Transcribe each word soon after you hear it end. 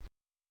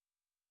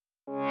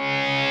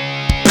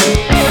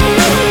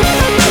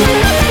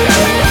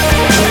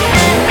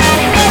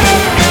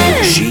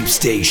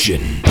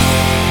Station.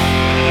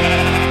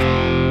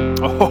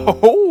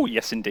 Oh,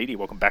 yes, indeedy.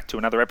 Welcome back to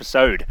another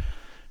episode.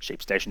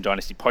 Sheep Station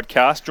Dynasty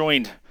podcast,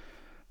 joined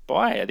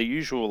by the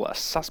usual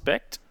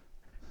suspect,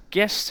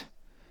 guest,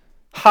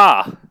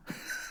 Ha.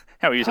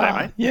 How are you today,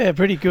 mate? Yeah,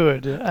 pretty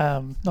good.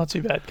 Not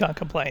too bad. Can't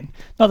complain.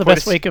 Not the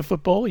best week of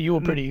football. You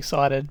were pretty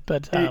excited,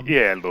 but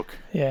yeah, look,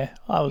 yeah,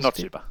 I was not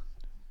super.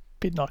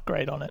 Bit not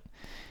great on it.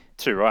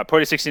 Too right.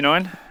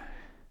 Poiter69.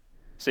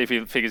 See if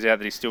he figures out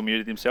that he's still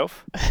muted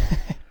himself.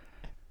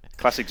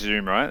 Classic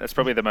Zoom, right? That's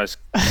probably the most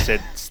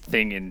said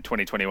thing in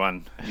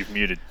 2021. You've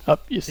muted. Oh,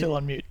 you're still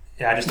on mute.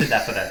 Yeah, I just did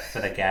that for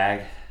the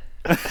gag.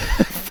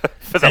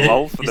 for the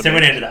lol. You said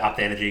we needed to up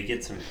the energy,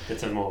 get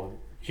some more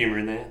humour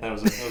in there. That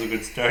was a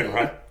good story,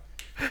 right?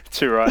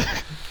 Too right.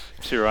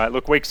 Too right.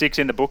 Look, week 6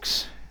 in the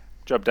books.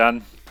 Job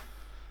done.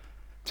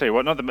 Tell you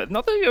what,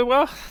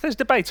 well, there's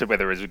debates of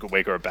whether it's a good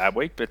week or a bad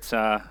week, but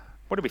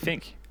what do we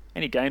think?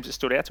 Any games that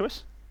stood out to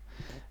us?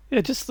 Yeah,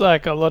 just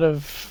like a lot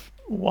of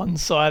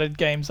one-sided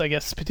games, I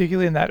guess,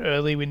 particularly in that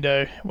early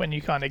window when you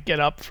kind of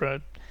get up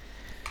for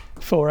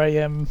 4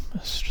 a.m.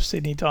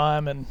 Sydney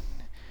time and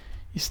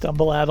you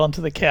stumble out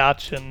onto the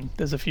couch and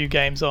there's a few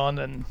games on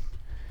and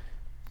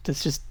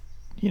there's just,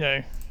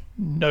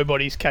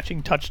 nobody's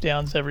catching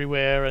touchdowns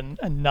everywhere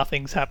and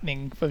nothing's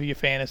happening for your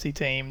fantasy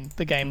team.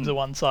 The games are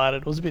one-sided.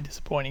 It was a bit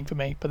disappointing for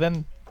me. But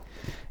then,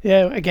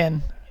 yeah,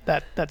 again,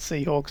 that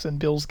Seahawks and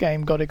Bills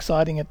game got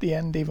exciting at the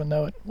end, even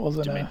though it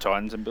wasn't. Do you mean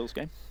Titans and Bills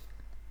game?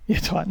 Yeah,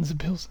 Titans and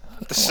Bills.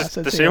 The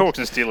Seahawks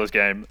and Steelers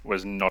game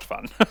was not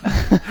fun.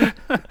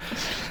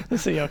 The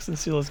Seahawks and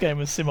Steelers game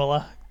was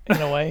similar in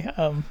a way.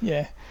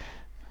 Yeah.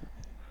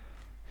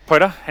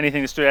 Poiter,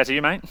 anything that stood out to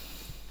you, mate?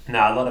 No,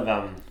 a lot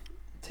of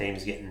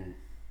teams getting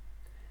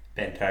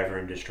bent over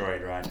and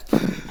destroyed, right?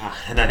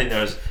 And I think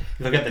there was,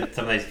 look at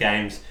some of these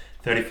games,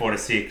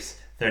 34-6,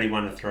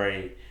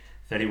 31-3,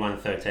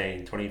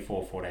 31-13,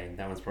 24-14.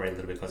 That one's probably a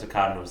little bit closer.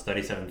 Cardinals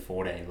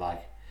 37-14,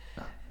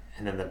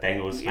 and then the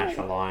Bengals smashed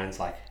the Lions.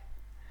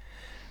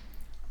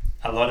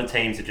 A lot of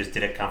teams that just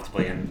did it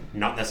comfortably and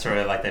not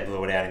necessarily like they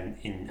blew it out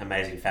in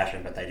amazing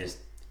fashion, but they just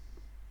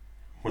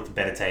were the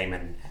better team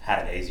and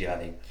had it easier, I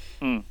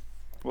think.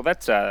 Well,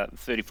 that's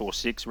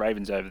 34-6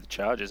 Ravens over the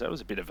Chargers. That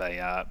was a bit of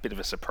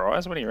a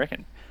surprise. What do you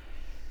reckon?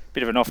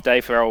 Bit of an off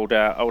day for old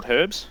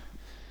Herbs.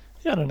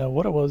 Yeah, I don't know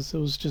what it was. It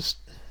was just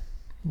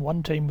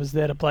one team was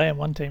there to play and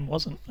one team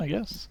wasn't, I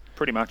guess.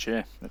 Pretty much,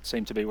 yeah. That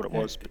seemed to be what it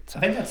was. But I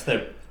think that's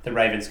the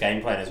Ravens'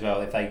 game plan as well.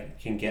 If they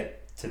can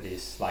get to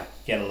this,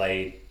 get a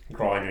lead,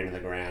 grind you into the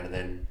ground, and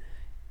then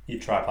you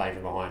try playing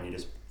from behind, you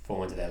just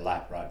fall into their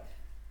lap, right?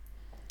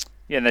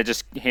 Yeah, and they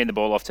just hand the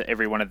ball off to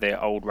every one of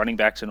their old running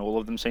backs, and all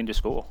of them seemed to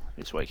score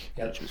this week,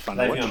 which was fun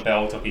to watch. Le'Veon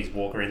Bell took his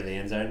walker into the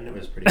end zone. It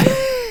was pretty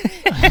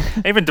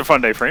good. Even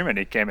Devontae Freeman,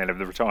 he came out of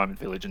the retirement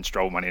village and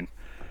strolled one in.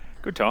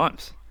 Good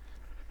times.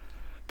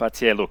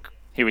 But yeah, look,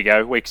 here we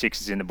go. Week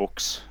 6 is in the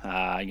books.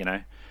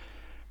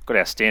 Got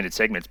our standard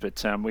segments, but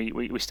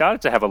we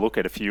started to have a look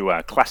at a few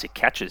classic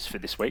catches for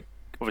this week.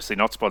 Obviously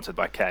not sponsored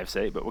by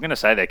KFC, but we're going to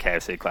say they're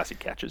KFC classic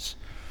catches.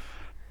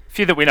 A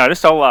few that we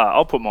noticed,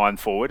 I'll put mine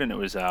forward, and it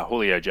was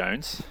Julio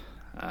Jones.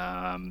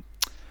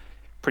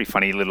 Pretty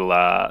funny little,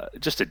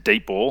 just a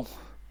deep ball.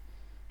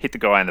 Hit the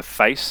guy in the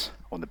face,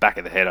 or in the back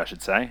of the head, I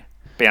should say.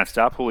 Bounced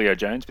up, Julio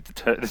Jones with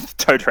the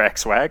toe drag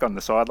swag on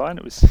the sideline.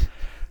 It was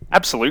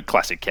absolute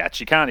classic catch.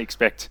 You can't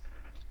expect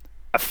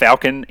a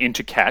Falcon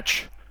into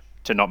catch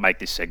to not make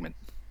this segment.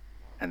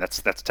 And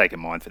that's taken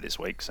mine for this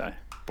week. So,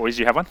 boys,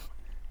 you have one?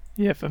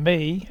 Yeah, for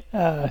me,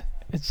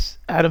 it's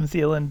Adam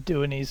Thielen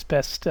doing his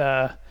best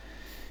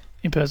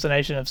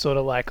impersonation of sort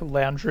of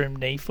lounge room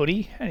knee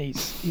footy, and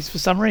he's for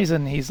some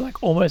reason he's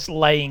almost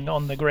laying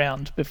on the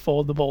ground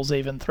before the ball's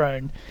even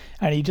thrown,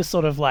 and he just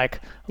sort of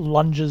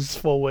lunges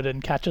forward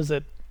and catches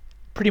it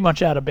pretty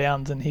much out of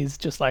bounds, and he's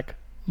just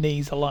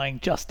knees are lying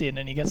just in,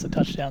 and he gets the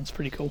touchdown. It's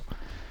pretty cool.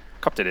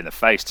 Copped it in the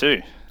face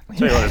too.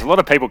 Tell you what, there's a lot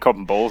of people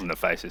copping balls in the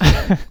faces.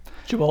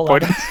 Jamal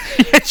Poiter.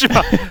 Yeah,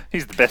 Jamal.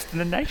 He's the best in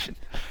the nation.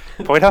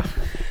 Poiter?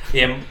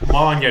 Yeah,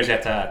 my one goes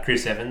out to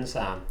Chris Evans.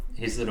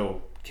 His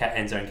little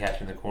end zone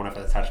catch in the corner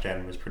for the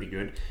touchdown was pretty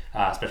good,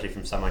 especially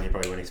from someone you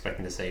probably weren't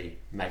expecting to see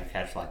make a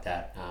catch like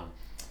that. I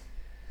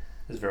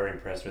was very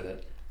impressed with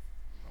it.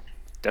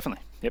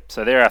 Definitely. Yep.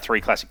 So there are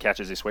 3 classic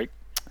catches this week.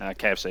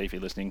 KFC, if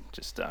you're listening,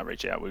 just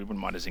reach out. We wouldn't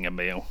mind a zinger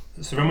meal.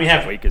 So when we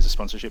have week as a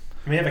sponsorship,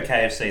 we have a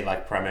KFC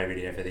promo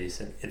video for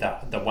this, and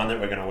the one that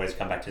we're going to always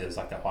come back to is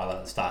the highlight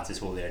that starts this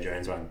Julio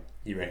Jones one.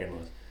 You reckon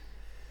was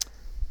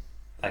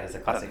it's a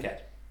classic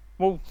catch?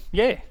 Well,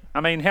 yeah.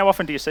 I mean, how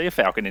often do you see a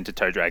Falcon into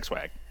toe drag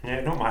swag?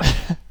 Yeah, not much.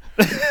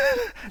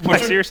 No,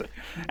 seriously.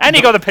 And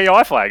he got the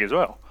PI flag as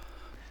well.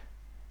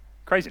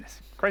 Craziness.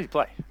 Crazy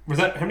play. Was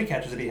that how many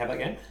catches did he have that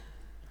game?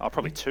 Oh,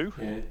 probably 2.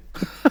 Yeah.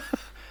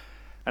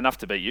 Enough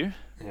to beat you.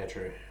 Yeah,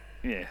 true.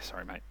 Yeah,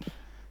 sorry, mate.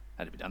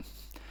 Had to be done.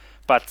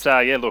 But,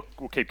 yeah, look,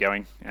 we'll keep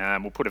going.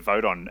 We'll put a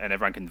vote on, and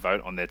everyone can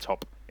vote on their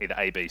top, either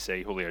A, B,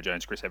 C, Julio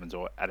Jones, Chris Evans,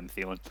 or Adam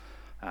Thielen.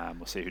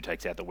 We'll see who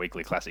takes out the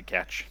weekly classic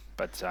catch.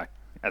 But,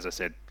 as I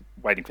said,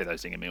 waiting for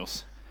those zinger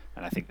meals.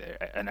 And I think they're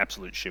an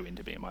absolute shoe-in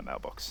to be in my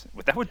mailbox.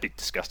 Well, that would be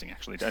disgusting,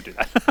 actually. Don't do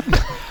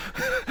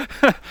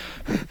that.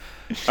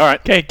 All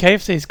right. Okay,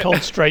 KFC's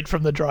cold straight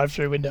from the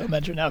drive-through window.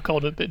 Imagine how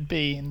cold it would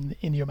be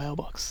in your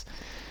mailbox.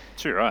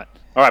 Too right.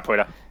 All right,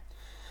 Peter.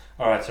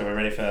 All right, so we're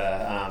ready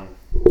for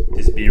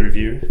this beer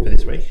review for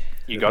this week.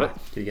 You got it?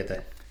 Did you get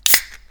that?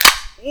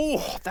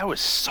 Oh, that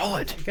was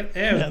solid.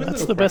 Yeah,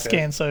 that's the best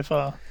can so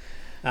far.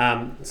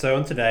 So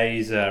on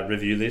today's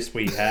review list,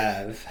 we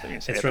have...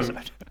 it's from...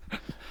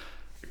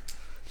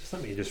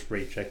 Let me just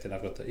recheck that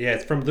I've got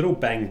it's from Little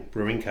Bang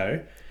Brewing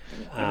Co.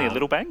 Only a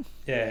Little Bang?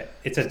 Yeah,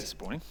 it's That's a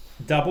disappointing.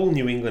 double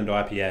New England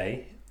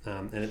IPA,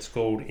 and it's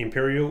called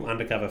Imperial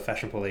Undercover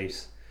Fashion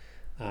Police.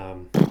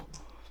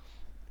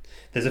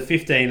 There's a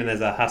 15 and there's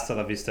a Hasta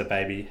La Vista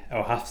Baby,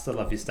 or Hasta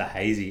La Vista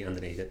Hazy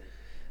underneath it.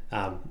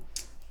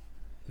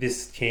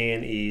 This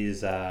can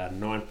is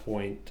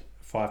 9.5%,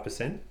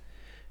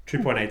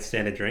 2.8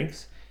 standard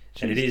drinks,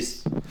 and it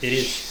is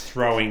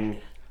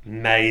throwing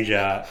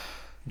major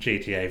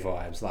GTA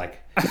vibes. Like,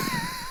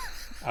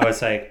 I would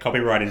say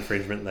copyright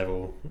infringement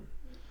level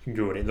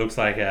good. It looks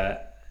like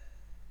a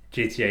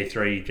GTA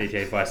 3,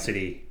 GTA Vice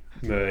City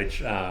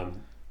merge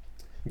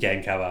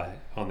game cover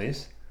on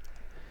this.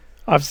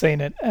 I've seen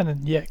it,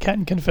 and yeah,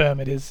 can confirm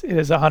it is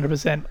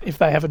 100%. If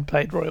they haven't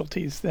paid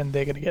royalties, then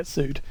they're going to get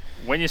sued.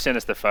 When you sent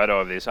us the photo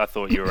of this, I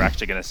thought you were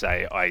actually going to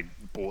say I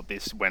bought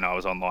this when I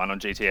was online on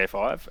GTA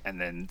 5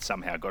 and then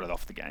somehow got it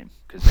off the game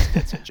because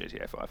it said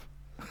GTA 5.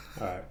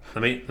 All right,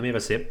 let me have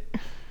a sip.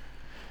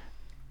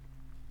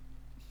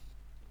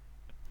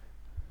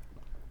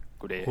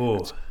 Good air.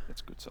 Ooh.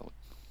 That's good, solid.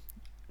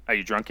 Are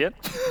you drunk yet?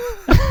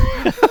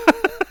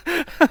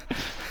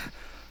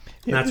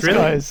 Yeah, That's this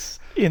guy's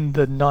in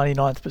the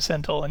 99th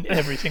percentile in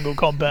every single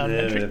compound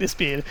Yeah. metric this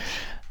beer.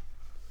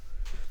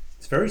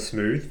 It's very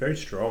smooth, very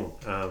strong.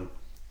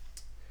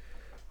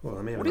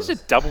 Let me have What is a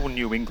double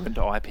New England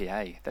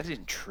IPA? That is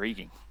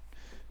intriguing.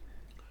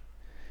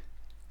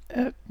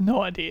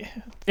 No idea.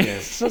 Yeah.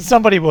 So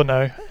somebody will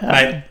know.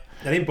 Mate,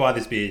 I didn't buy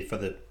this beer for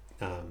the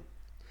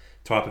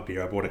type of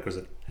beer. I bought it because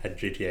it had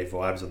GTA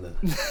vibes on the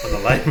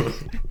label.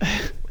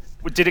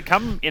 Did it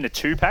come in a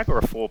 2-pack or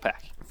a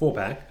 4-pack?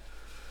 4-pack.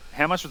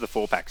 How much was the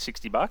 4-pack?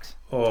 $60?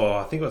 Oh,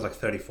 I think it was like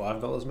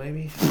 $35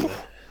 maybe.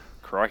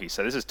 Crikey,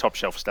 so this is top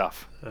shelf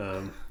stuff.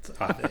 We'll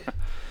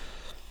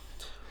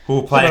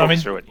play But I mean,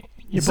 through it.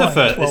 you're This is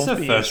buying 12 the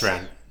beers. first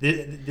round.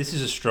 This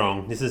is a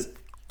strong. This is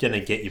gonna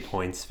get you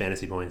points,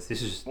 fantasy points.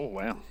 This is Oh,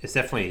 wow. it's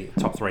definitely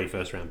top 3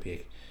 first round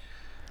pick.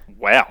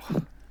 Wow.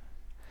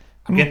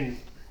 I'm getting.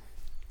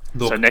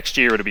 Look, So next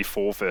year it'll be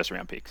 4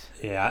 first-round picks.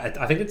 yeah,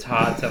 I think it's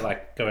hard to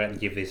like go out and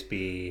give this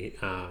beer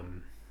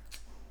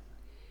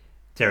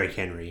Derrick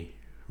Henry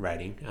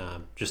rating,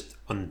 just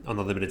on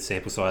the limited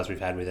sample size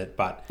we've had with it.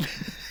 But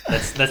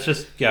let's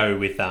just go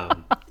with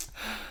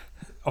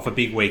off a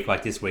big week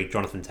like this week,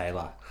 Jonathan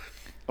Taylor.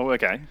 Oh,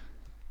 okay.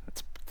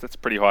 That's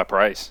pretty high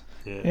praise.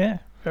 Yeah,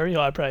 very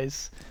high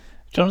praise.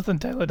 Jonathan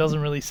Taylor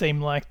doesn't really seem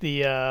like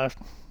the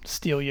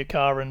steal your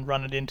car and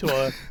run it into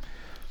a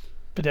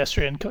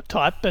pedestrian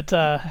type, but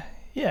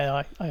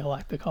yeah, I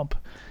like the comp.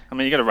 I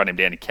mean, you got to run him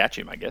down and catch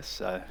him, I guess.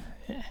 So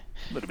a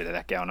little bit of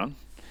that going on.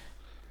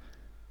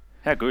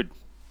 How good.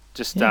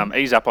 Just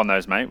ease up on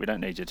those, mate. We don't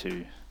need you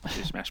to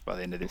smash by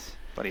the end of this.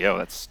 Bloody hell,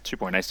 that's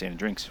 2.8 standard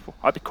drinks.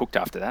 I'd be cooked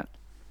after that.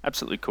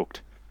 Absolutely cooked.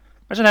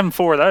 Imagine having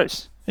 4 of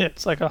those. Yeah,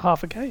 it's like a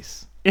half a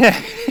case.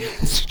 Yeah.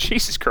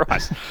 Jesus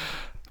Christ.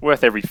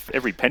 Worth every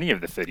penny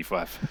of the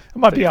 35. It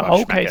might be a 35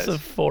 whole case schmackos.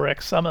 of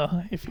 4X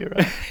Summer if you're.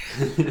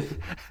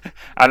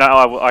 I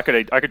know I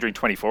could drink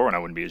 24 and I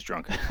wouldn't be as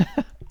drunk.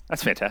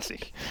 That's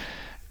fantastic.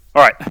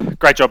 All right,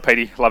 great job,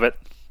 Petey. Love it.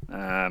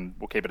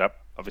 We'll keep it up.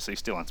 Obviously,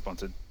 still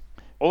unsponsored.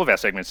 All of our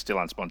segments still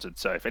unsponsored.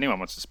 So if anyone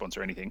wants to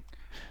sponsor anything,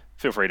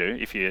 feel free to.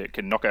 If you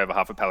can knock over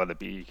half a pallet of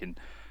beer, you can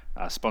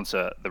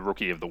sponsor the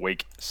Rookie of the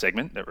Week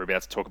segment that we're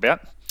about to talk about.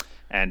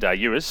 And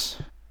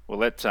Ewers, we'll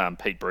let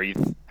Pete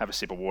breathe. Have a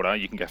sip of water.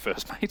 You can go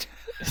first, mate.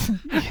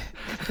 You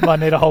might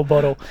need a whole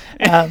bottle.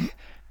 All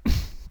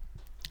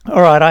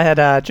right, I had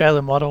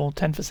Jalen Waddle,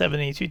 10 for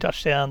 70, 2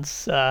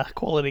 touchdowns.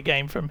 Quality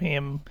game from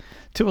him.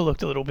 Tua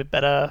looked a little bit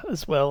better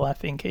as well, I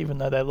think, even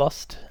though they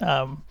lost.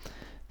 So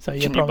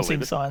yeah, Can you promising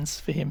believe it? signs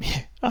for him.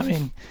 I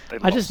mean, They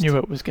I just lost. knew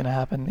it was going to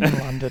happen in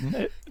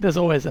London. There's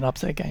always an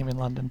upset game in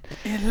London.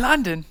 In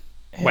London?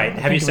 Yeah, Wait, I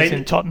have you think it was seen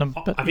in Tottenham?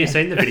 But Have you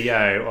seen the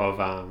video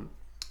of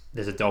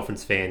there's a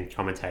Dolphins fan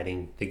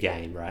commentating the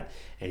game, right?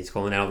 And he's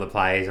calling out all the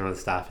players and all the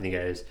stuff, and he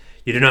goes,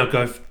 "You do not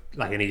go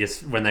and he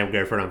just when they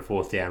go for it on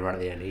 4th down right at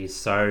the end, he's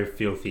so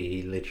filthy,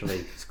 he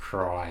literally is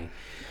crying."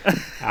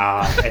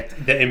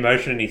 The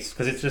emotion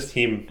because it's just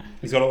him.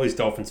 He's got all his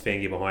Dolphins fan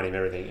gear behind him,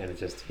 everything, and it's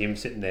just him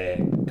sitting there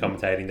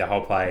commentating the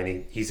whole play,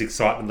 and his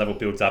excitement level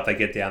builds up. They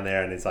get down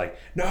there, and it's like,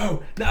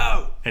 no,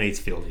 and he's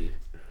filthy.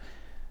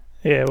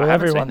 Yeah, well,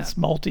 haven't seen everyone's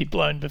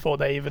multi-blown before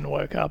they even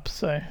woke up,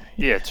 so...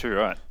 Yeah, too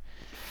right.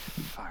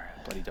 Far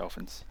out, bloody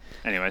Dolphins.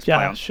 Anyways, play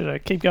Yeah, on. should I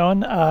keep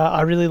going? I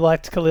really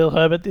liked Khalil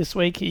Herbert this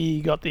week. He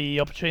got the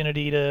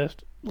opportunity to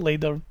lead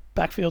the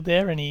backfield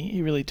there, and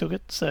he really took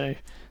it. So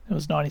it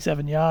was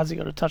 97 yards. He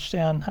got a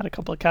touchdown, had a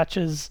couple of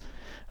catches.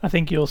 I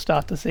think you'll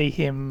start to see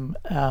him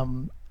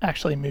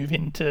actually move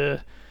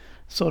into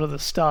sort of the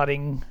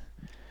starting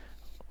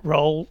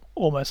role,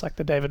 almost like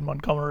the David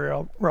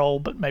Montgomery role,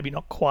 but maybe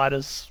not quite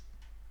as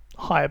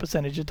high a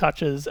percentage of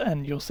touches,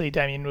 and you'll see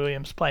Damien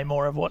Williams play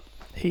more of what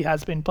he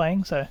has been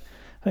playing. So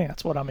I think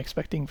that's what I'm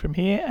expecting from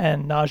here.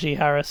 And Najee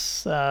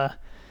Harris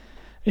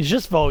is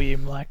just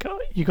volume. Like,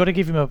 you got to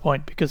give him a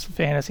point because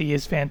fantasy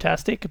is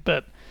fantastic,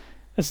 but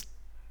it's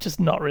just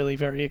not really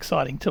very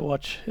exciting to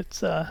watch.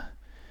 It's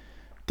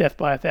death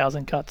by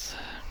 1,000 cuts.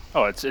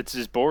 Oh, it's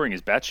as boring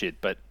as batshit,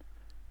 but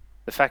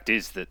the fact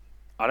is that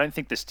I don't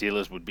think the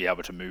Steelers would be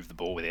able to move the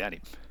ball without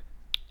him.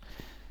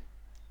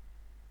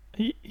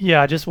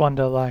 Yeah, I just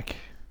wonder, like,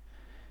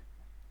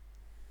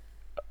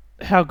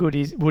 how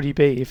good would he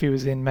be if he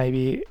was in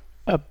maybe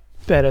a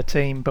better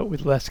team but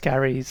with less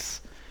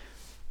carries?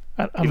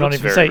 I'm not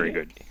even saying very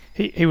good.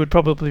 He would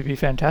probably be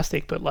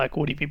fantastic, but like,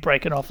 would he be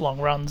breaking off long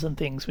runs and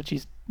things, which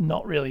he's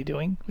not really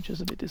doing, which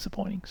is a bit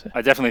disappointing. So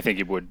I definitely think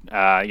he would.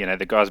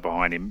 The guys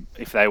behind him,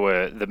 if they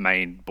were the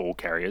main ball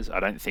carriers, I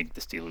don't think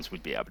the Steelers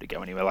would be able to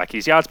go anywhere. Like,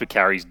 his yards per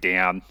carry's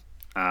down,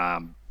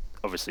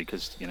 obviously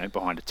because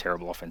behind a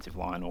terrible offensive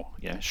line or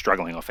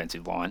struggling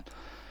offensive line.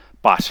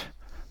 But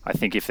I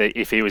think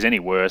if he was any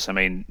worse, I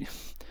mean,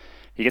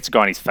 he gets a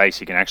guy in his face,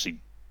 he can actually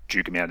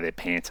juke him out of their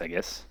pants, I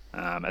guess.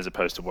 As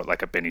opposed to what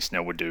like a Benny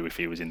Snell would do if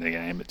he was in the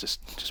game, it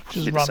just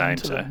wouldn't be the same.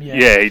 So them,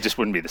 he just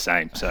wouldn't be the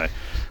same. So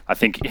I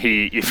think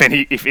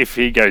if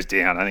he goes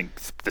down, I think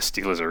the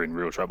Steelers are in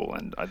real trouble,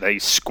 and they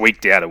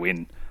squeaked out a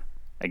win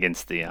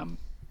against the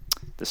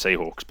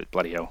Seahawks, but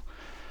bloody hell,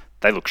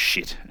 they look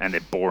shit and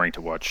they're boring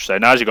to watch. So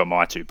Najee got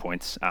my 2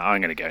 points.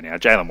 I'm going to go now.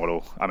 Jalen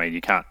Waddle. I mean,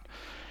 you can't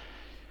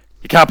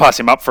pass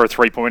him up for a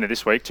 3-pointer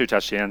this week. 2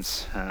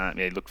 touchdowns.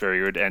 He looked very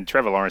good. And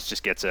Trevor Lawrence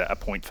just gets a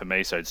point for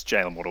me. So it's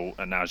Jalen Waddle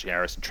and Najee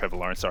Harris and Trevor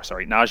Lawrence.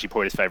 Sorry, Najee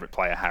Poyer's favourite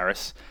player,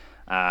 Harris.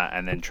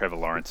 And then Trevor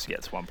Lawrence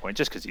gets 1 point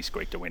just because he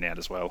squeaked a win out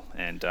as well.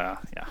 And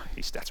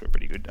his stats were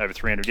pretty good. Over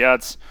 300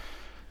 yards.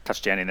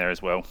 Touchdown in there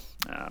as well.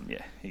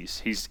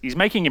 He's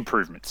making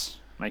improvements.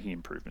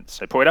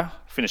 So Poyter,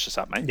 finish us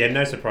up, mate. Yeah,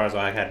 no surprise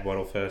I had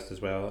Waddle first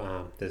as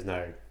well. There's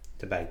no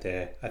debate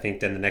there. I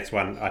think then the next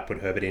one I put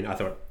Herbert in. I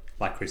thought,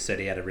 like Chris said,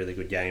 he had a really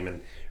good game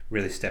and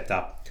really stepped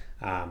up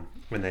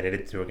when they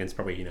needed to against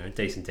probably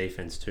decent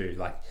defense too.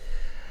 Like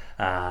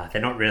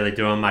they're not really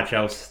doing much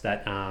else,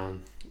 that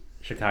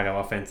Chicago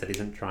offense, that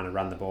isn't trying to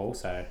run the ball.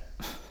 So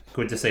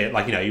good to see it.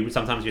 Like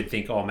sometimes you'd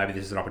think, oh, maybe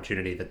this is an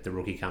opportunity that the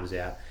rookie comes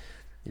out,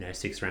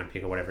 6th round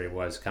pick or whatever it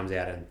was, comes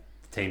out and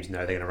the teams know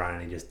they're going to run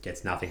and he just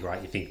gets nothing.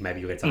 Right? You think maybe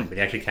you'll get something, but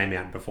he actually came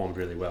out and performed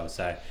really well.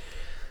 So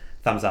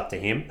thumbs up to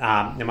him.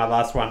 And my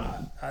last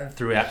one, I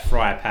threw out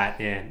Fryer Pat.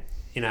 Yeah.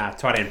 In our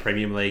tight end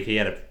premium league, he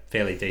had a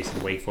fairly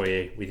decent week for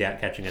you without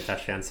catching a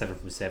touchdown, 7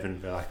 from 7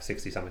 for like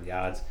 60-something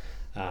yards.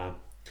 Not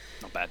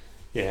bad.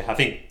 Yeah, I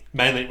think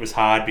mainly it was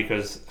hard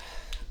because,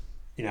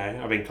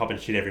 I've been copping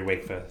shit every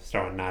week for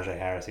throwing Najee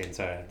Harris in,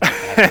 so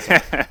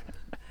I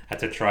had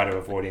to try to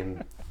avoid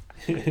him.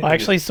 I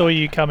actually saw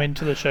you come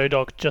into the show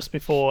doc just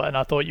before, and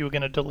I thought you were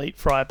going to delete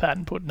Fryer Pat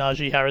and put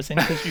Najee Harris in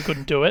because you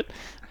couldn't do it.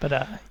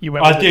 But you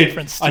went with a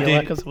different Steeler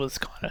because it was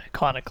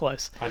kind of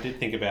close. I did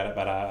think about it,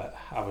 but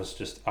I was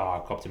just, I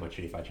copped too much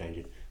shit if I change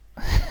it.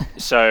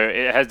 So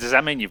does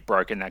that mean you've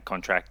broken that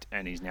contract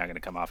and he's now going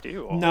to come after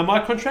you? Or? No, my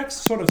contract's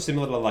sort of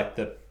similar to like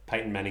the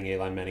Peyton Manning,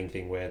 Eli Manning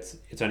thing, where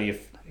it's only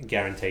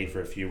guaranteed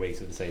for a few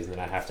weeks of the season, and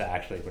I have to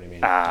actually put him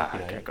in.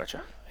 Okay,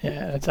 gotcha.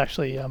 Yeah, it's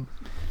actually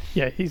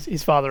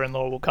his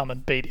father-in-law will come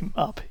and beat him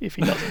up if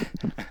he doesn't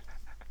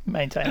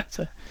maintain it.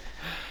 So.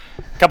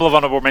 A couple of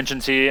honourable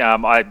mentions here.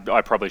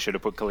 I probably should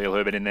have put Khalil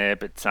Herbert in there,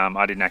 but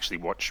I didn't actually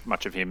watch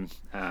much of him,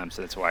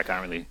 so that's why I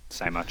can't really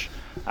say much.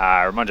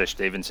 Ramondre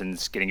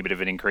Stevenson's getting a bit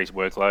of an increased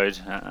workload.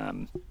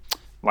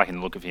 Liking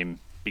the look of him,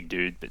 big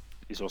dude, but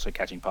he's also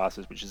catching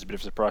passes, which is a bit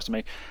of a surprise to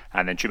me.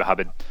 And then Chuba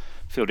Hubbard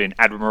filled in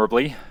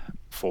admirably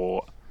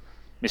for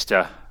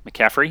Mr.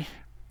 McCaffrey.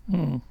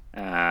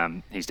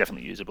 He's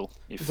definitely usable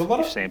if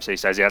CMC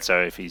stays out.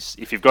 So if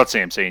you've got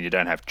CMC and you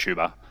don't have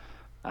Chuba,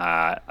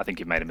 I think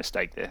you've made a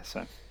mistake there.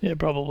 So yeah,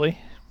 probably.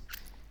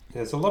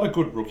 There's a lot of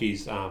good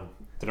rookies that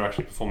are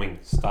actually performing.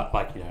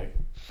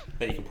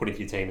 That you can put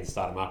into your team and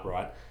start them up,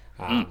 right?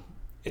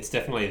 It's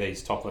definitely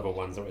these top level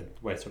ones that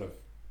we're sort of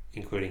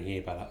including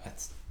here. But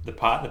it's the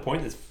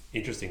point that's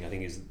interesting, I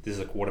think, is this is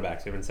a quarterback.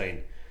 So everyone's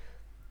seen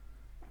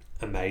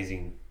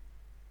amazing,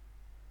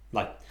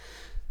 like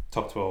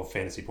top 12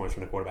 fantasy points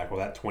from the quarterback, or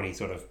that 20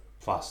 sort of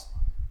plus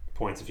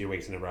points a few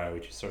weeks in a row,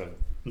 which is sort of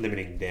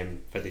limiting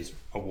them for this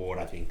award,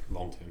 I think,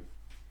 long term.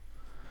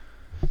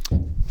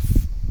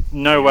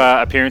 No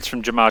appearance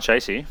from Jamar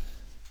Chase here.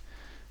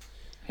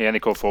 He only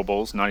caught 4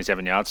 balls,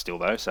 97 yards still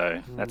though,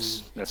 so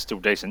that's still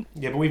decent.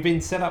 Yeah, but we've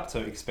been set up to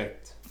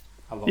expect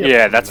a lot.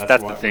 Yeah, that's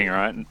the thing,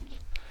 right?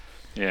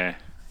 Yeah.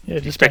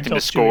 Just expect him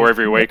to score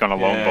every week on a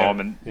long bomb,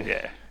 and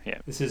yeah.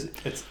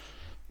 It's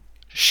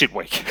shit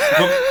week.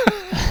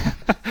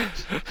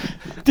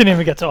 Didn't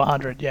even get to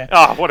 100, yeah.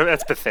 Oh,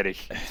 that's pathetic.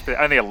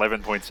 Only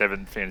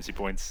 11.7 fantasy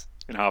points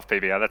in half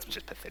PBR. That's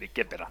just pathetic.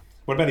 Get better.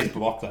 What about his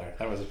block though?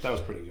 That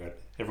was pretty good.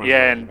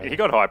 Yeah, and he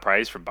got high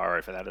praise from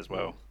Burrow for that as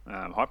well.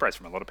 High praise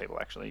from a lot of people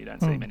actually. You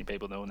don't see many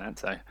people doing that,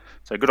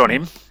 so good on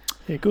him.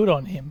 Yeah, good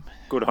on him.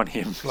 Good on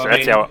him. Well, So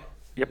that's how.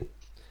 Yep.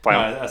 Play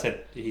on. I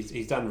said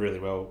he's done really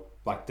well.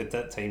 Like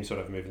that team sort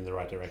of moved in the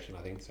right direction.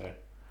 I think so.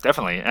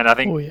 Definitely, and I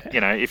think Oh,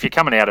 yeah. if you're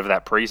coming out of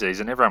that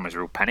preseason, everyone was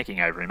real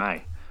panicking over him.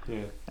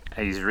 Yeah.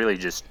 He's really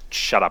just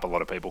shut up a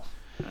lot of people.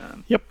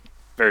 Yep.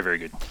 Very, very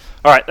good.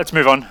 All right, let's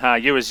move on.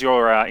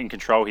 You're in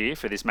control here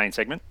for this main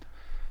segment.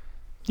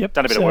 Yep.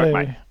 Done a bit of work,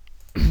 mate.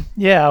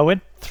 Yeah, I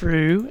went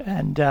through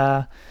and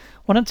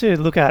wanted to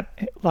look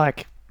at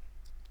like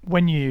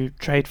when you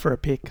trade for a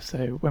pick.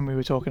 So when we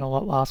were talking a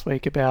lot last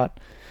week about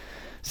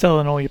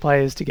selling all your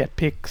players to get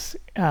picks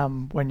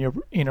when you're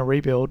in a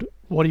rebuild,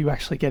 what are you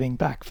actually getting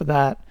back for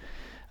that?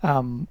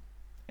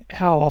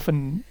 How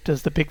often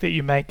does the pick that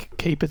you make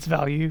keep its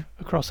value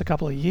across a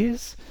couple of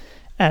years?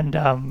 And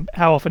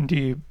how often do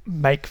you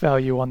make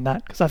value on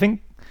that? Because I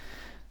think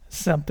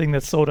something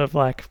that's sort of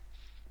like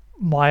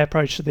my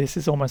approach to this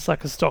is almost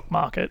like a stock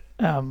market.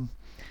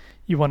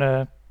 You want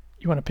to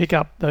pick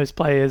up those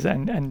players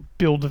and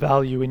build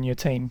value in your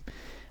team,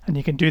 and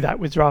you can do that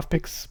with draft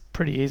picks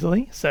pretty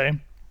easily. So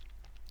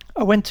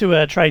I went to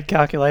a trade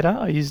calculator.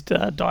 I used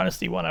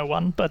Dynasty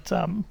 101, but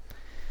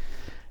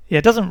yeah,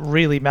 it doesn't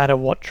really matter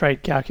what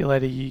trade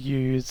calculator you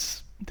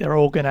use. They're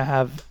all going to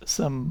have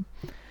some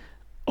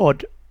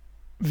odd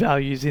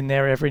values in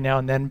there every now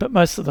and then, but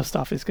most of the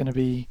stuff is going to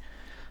be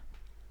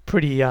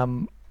pretty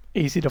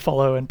easy to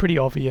follow and pretty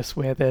obvious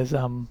where there's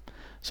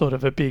sort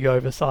of a big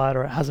oversight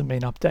or it hasn't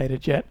been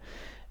updated yet.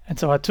 And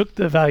so I took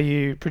the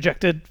value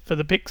projected for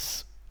the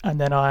picks,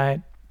 and then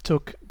I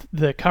took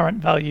the current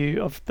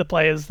value of the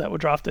players that were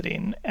drafted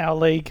in our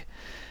league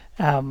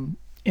in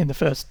the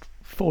first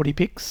 40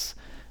 picks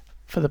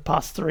for the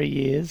past 3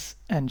 years,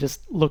 and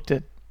just looked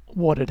at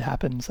what had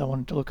happened. So I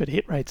wanted to look at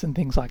hit rates and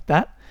things like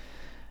that.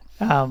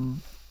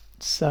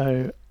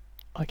 So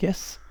I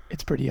guess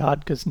it's pretty hard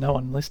because no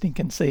one listening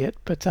can see it.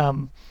 But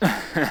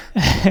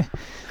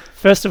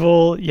first of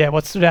all, yeah,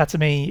 what stood out to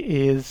me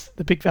is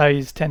the pick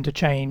values tend to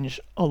change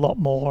a lot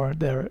more.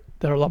 They're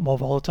a lot more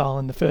volatile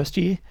in the first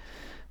year.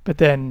 But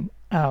then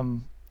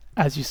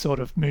as you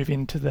sort of move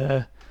into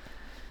the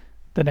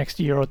next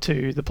year or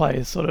two, the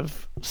players sort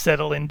of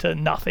settle into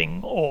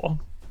nothing or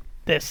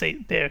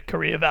their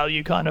career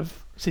value kind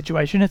of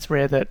situation. It's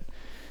rare that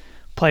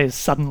players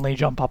suddenly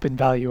jump up in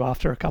value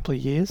after a couple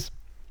of years.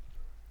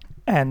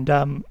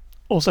 And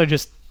also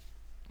just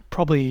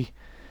probably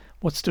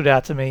what stood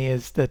out to me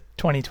is that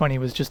 2020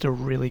 was just a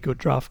really good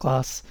draft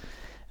class.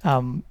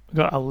 We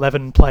got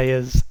 11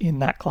 players in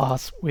that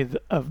class with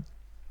a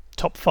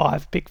top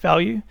 5 pick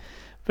value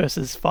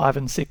versus 5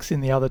 and 6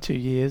 in the other 2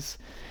 years.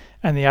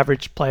 And the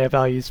average player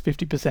value is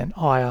 50%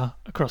 higher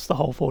across the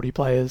whole 40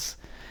 players.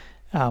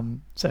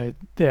 So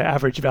their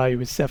average value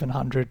is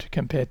 700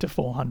 compared to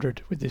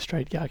 400 with this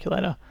trade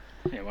calculator.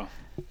 Yeah, well.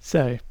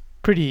 So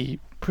pretty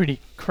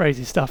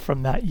crazy stuff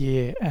from that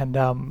year.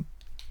 And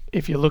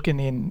if you're looking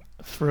in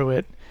through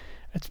it,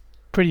 it's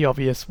pretty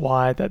obvious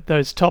why that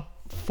those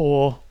top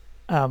 4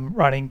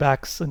 running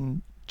backs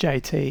and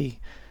JT,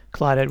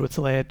 Clyde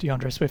Edwards-Helaire,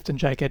 DeAndre Swift and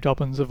J.K.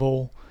 Dobbins have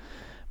all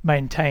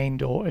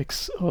maintained or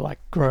like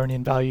grown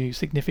in value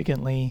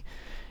significantly.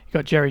 You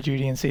got Jerry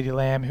Jeudy and CeeDee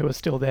Lamb who are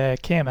still there.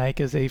 Cam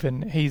Akers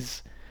even,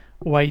 he's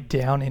way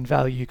down in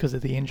value because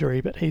of the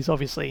injury, but he's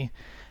obviously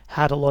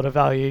had a lot of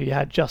value. You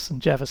had Justin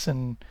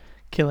Jefferson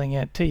killing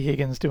it, T.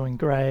 Higgins doing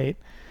great.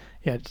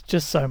 Yeah,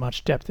 just so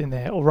much depth in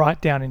there. Or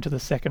right down into the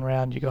second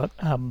round, you got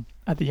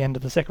at the end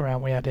of the second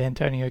round we had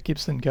Antonio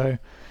Gibson go,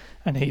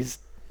 and he's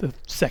the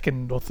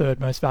second or third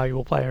most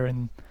valuable player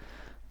in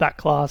that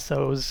class.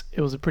 So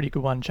it was a pretty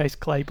good one. Chase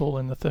Claypool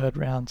in the third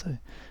round, so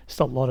just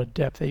a lot of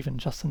depth. Even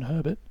Justin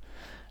Herbert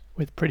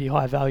with pretty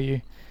high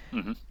value.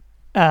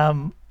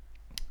 Mm-hmm.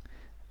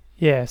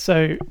 Yeah,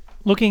 so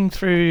looking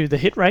through the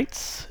hit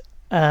rates,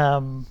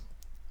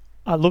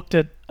 I looked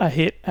at a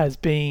hit as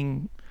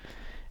being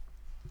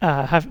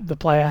have the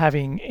player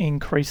having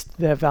increased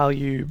their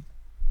value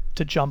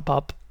to jump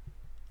up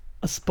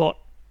a spot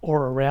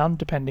or a round,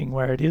 depending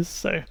where it is.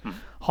 So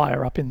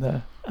higher up in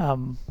the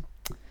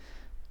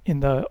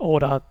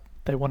order,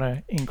 they want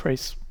to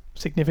increase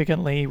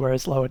significantly,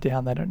 whereas lower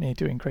down, they don't need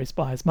to increase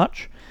by as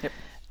much. Yep.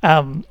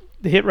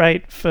 The hit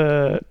rate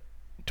for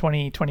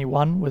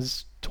 2021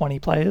 was 20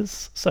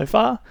 players so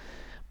far,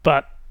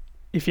 but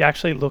if you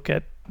actually look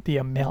at the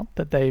amount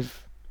that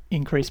they've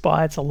increased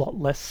by, it's a lot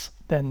less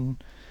than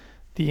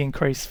the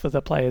increase for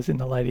the players in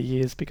the later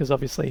years, because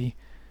obviously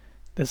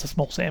there's a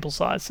small sample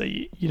size, so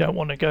you don't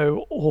want to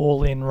go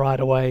all in right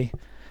away,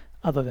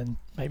 other than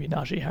maybe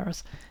Najee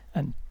Harris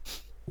and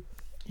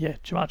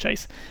Jamar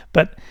Chase.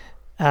 But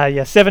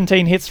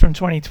 17 hits from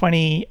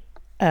 2020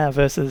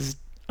 versus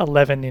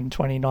 11 in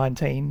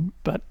 2019.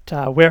 But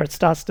where it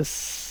starts to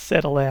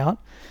settle out,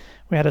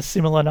 we had a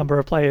similar number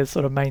of players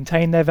sort of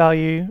maintain their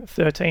value,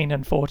 13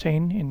 and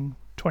 14 in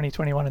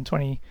 2021 and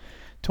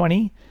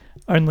 2020,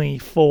 only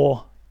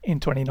 4 in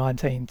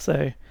 2019.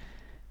 So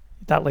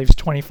that leaves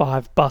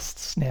 25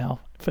 busts now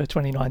for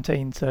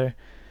 2019. So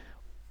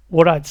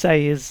what I'd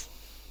say is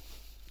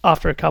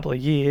after a couple of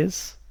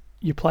years,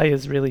 your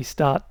players really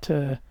start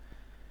to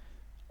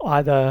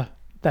either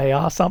they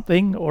are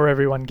something or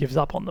everyone gives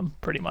up on them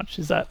pretty much.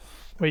 Is that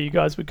where you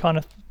guys were kind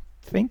of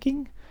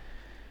thinking?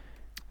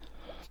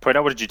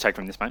 Peter, what did you take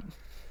from this, mate?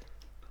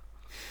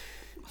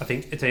 I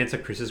think to answer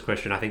Chris's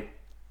question, I think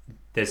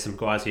there's some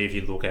guys here. If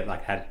you look at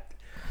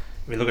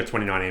we look at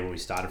 2019 where we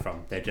started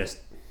from, they're just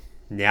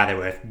now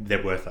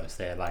they're worthless.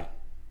 They're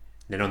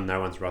on no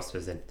one's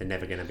rosters. They're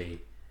never going to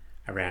be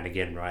around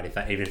again, right?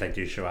 Even if they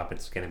do show up,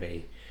 it's going to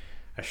be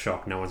a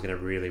shock. No one's going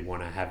to really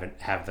want to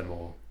have them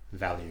or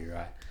value,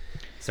 right?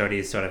 So it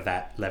is sort of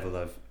that level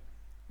of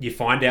you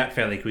find out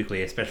fairly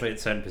quickly, especially at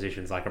certain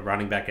positions. Like a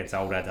running back gets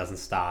older, doesn't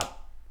start,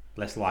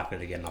 less likely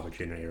to get an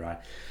opportunity, right?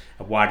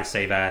 A wide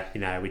receiver,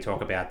 we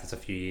talk about this a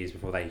few years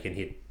before they can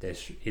hit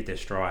their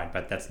stride,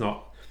 but that's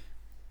not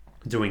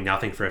doing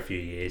nothing for a few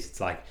years.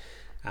 It's like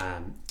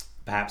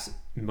perhaps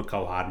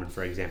Mecole Hardman,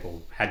 for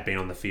example, had been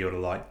on the field a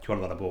lot, caught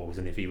a lot of balls,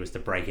 and if he was to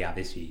break out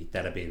this year,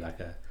 that'd be like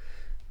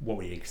what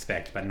we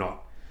expect, but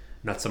not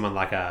someone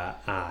like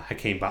a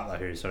Hakeem Butler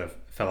who sort of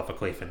fell off a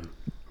cliff and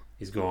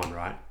is gone,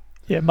 right?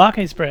 Yeah,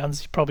 Marquise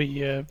Brown's probably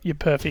your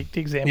perfect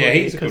example. Yeah,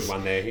 he's a good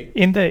one there.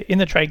 In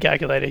the trade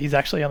calculator, he's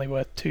actually only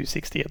worth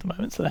 260 at the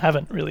moment, so they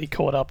haven't really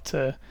caught up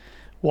to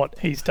what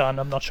he's done.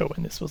 I'm not sure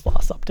when this was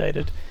last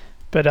updated,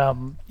 but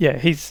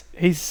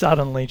he's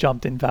suddenly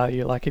jumped in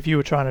value. Like if you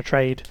were trying to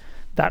trade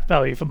that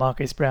value for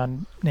Marquise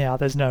Brown now,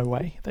 there's no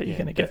way that you're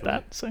going to get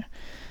that. So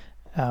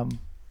updated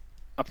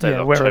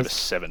October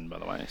 7, by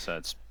the way, so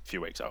it's a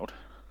few weeks old.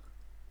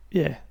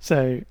 Yeah,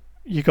 so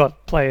you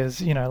got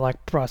players,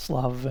 like Bryce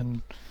Love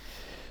and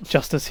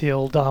Justice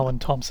Hill, Darwin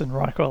Thompson,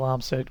 Ryquell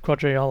Armstead,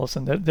 Quadri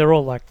Ollison. They're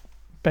all like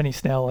Benny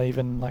Snell,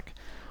 even like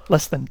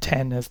less than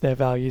 10 as their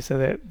value, so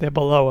they're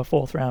below a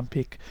 4th round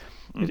pick.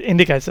 It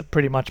indicates that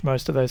pretty much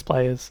most of those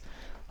players,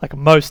 like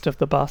most of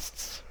the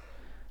busts,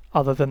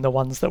 other than the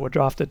ones that were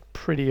drafted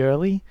pretty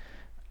early,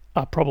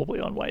 are probably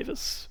on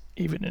waivers,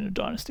 even in a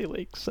dynasty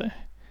league. So,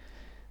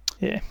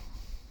 yeah.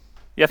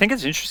 Yeah, I think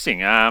it's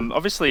interesting.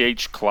 Obviously,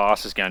 each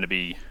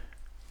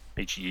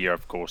year,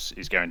 of course,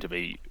 is going to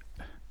be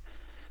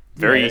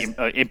very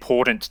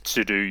important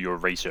to do your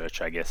research,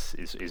 I guess,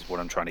 is what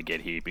I'm trying to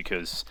get here,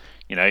 because,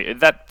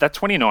 that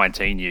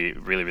 2019 year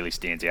really, really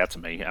stands out to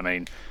me. I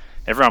mean,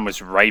 everyone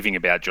was raving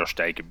about Josh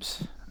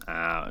Jacobs.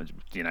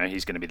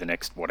 He's going to be the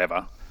next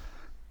whatever.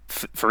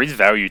 For his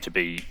value to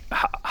be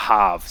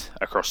halved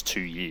across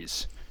 2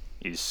 years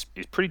is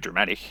pretty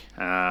dramatic.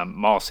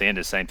 Miles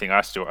Sanders, same thing.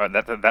 I still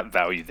that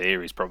value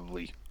there is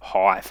probably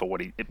high for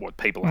what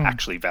people are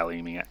actually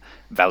valuing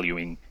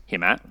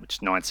him at, which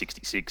is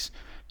 966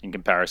 in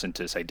comparison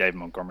to, say, David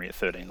Montgomery at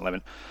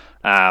 1311.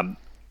 I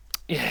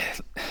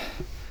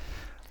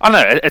don't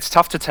know. It's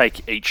tough to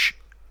take each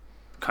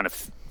kind of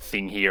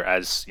thing here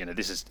as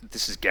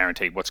this is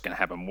guaranteed what's going to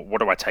happen. What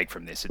do I take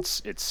from this?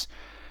 It's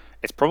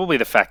probably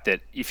the fact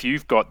that if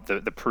you've got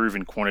the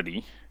proven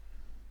quantity,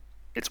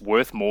 it's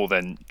worth more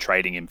than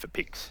trading him for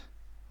picks.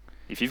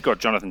 If you've got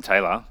Jonathan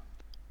Taylor,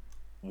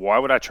 why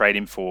would I trade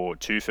him for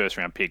 2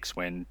 first-round picks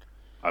when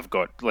I've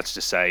got, let's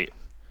just say,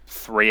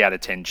 3 out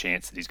of 10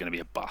 chance that he's going to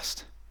be a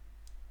bust?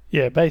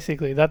 Yeah,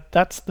 basically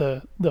that's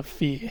the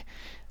fear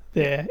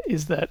there,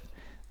 is that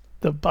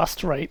the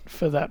bust rate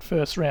for that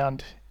first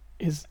round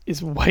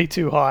is way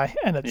too high,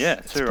 and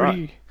it's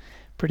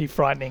pretty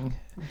frightening.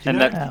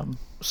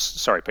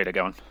 Sorry, Peter,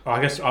 go on.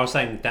 I guess I was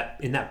saying that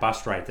in that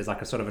bust rate, there's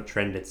like a sort of a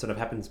trend. It sort of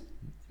happens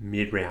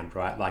mid-round,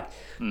 right? Like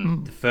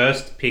the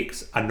first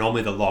picks are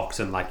normally the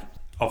locks, and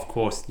of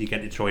course you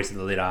get the choice of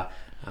the litter.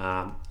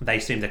 They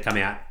seem to come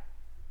out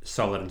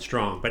solid and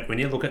strong. But when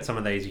you look at some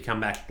of these, you come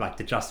back like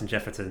to Justin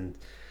Jefferson.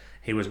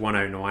 He was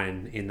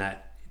 109 in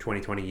that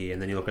 2020 year,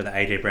 and then you look at the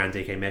AJ Brown,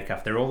 DK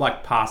Metcalf. They're all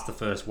past the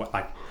first.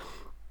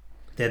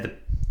 They're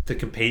the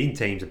competing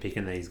teams are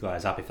picking these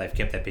guys up if they've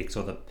kept their picks,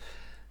 or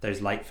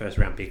those late first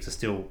round picks are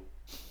still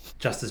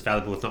just as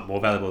valuable, if not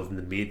more valuable, than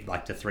the mid,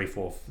 the 3,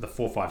 4, the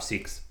 4, 5,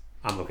 6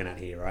 I'm looking at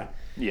here, right?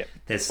 Yeah.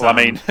 I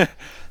mean,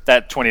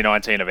 that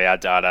 2019 of our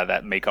data,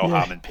 that Mecole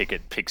Hardman pick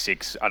at pick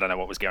 6, I don't know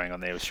what was going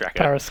on there with Straka.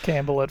 Paris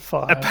Campbell at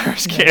 5.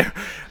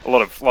 Campbell, a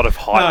lot of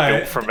hype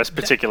built from a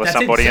particular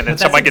somebody, and then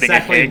someone getting a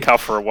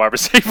handcuff for a wide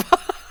receiver.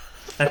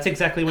 That's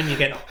exactly when you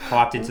get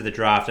hyped into the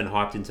draft and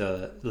hyped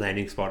into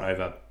landing spot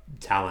over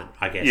talent,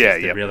 I guess. Yeah,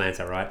 is the real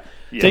answer, right?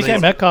 Yeah.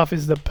 DK Metcalf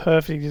is the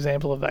perfect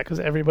example of that, because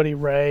everybody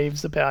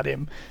raves about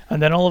him,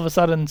 and then all of a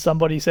sudden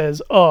somebody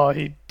says, "Oh,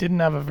 he didn't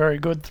have a very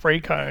good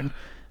 3-cone,"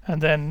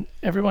 and then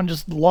everyone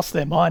just lost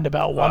their mind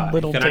about one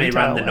little detail. He can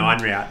only run the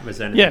 9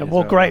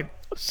 route. Great.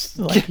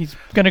 Like he's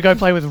going to go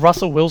play with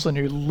Russell Wilson,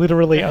 who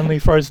literally only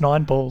throws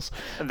 9 balls.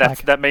 And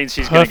Like, that means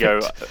he's going to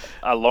go perfect.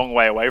 a long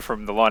way away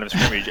from the line of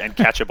scrimmage and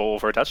catch a ball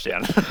for a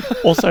touchdown.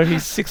 Also,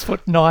 he's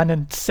 6'9"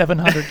 and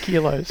 700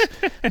 kilos,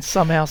 and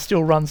somehow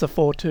still runs a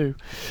 4.2.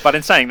 But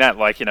in saying that,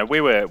 like,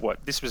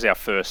 this was our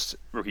first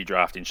rookie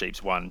draft in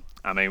Sheep's 1.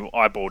 I mean,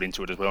 I bought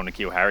into it as well.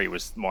 N'Keal Harry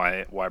was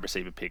my wide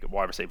receiver pick,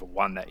 wide receiver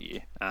 1 that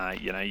year.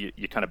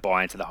 You kind of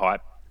buy into the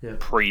hype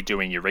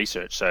pre-doing your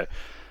research. So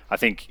I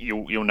think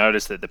you'll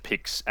notice that the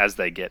picks, as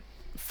they get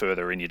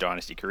further in your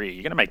dynasty career,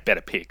 you're going to make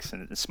better picks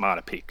and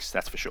smarter picks,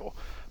 that's for sure.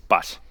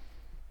 But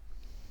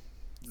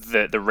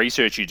the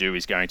research you do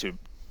is going to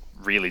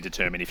really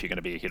determine if you're going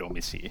to be a hit or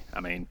miss here. I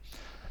mean,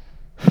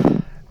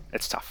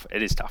 it's tough.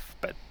 It is tough.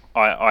 But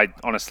I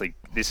honestly,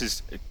 this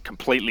has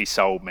completely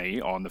sold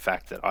me on the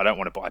fact that I don't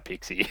want to buy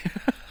picks here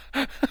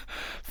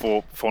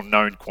for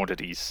known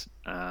quantities.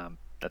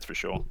 That's for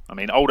sure. I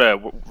mean,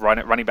 older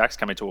running backs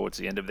coming towards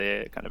the end of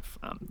their kind of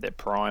their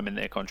prime and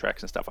their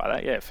contracts and stuff like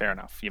that. Yeah, fair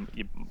enough. You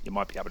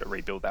might be able to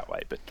rebuild that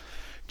way, but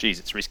geez,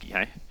 it's risky,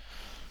 hey?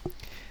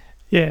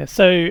 Yeah,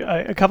 so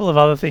a couple of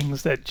other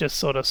things that just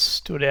sort of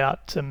stood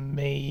out to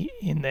me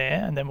in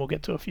there, and then we'll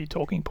get to a few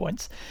talking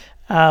points.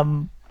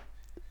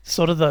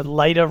 Sort of the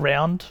later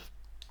round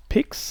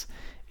picks,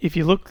 if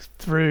you look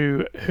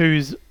through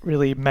who's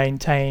really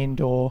maintained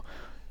or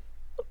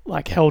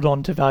like held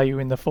on to value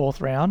in the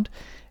 4th round,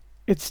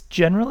 it's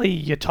generally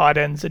your tight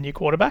ends and your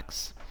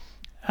quarterbacks.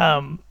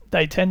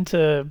 They tend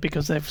to,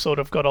 because they've sort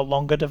of got a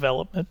longer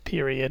development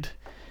period,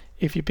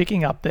 if you're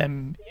picking up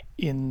them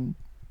in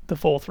the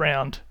 4th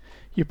round,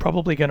 you're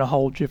probably going to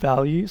hold your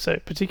value. So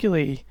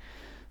particularly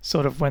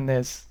sort of when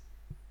there's,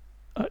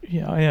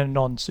 in a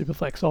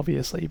non-superflex,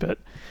 obviously, but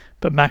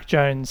Mac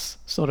Jones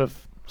sort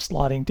of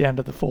sliding down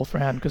to the 4th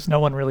round because no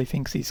one really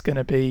thinks he's going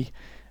to be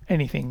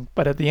anything.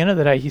 But at the end of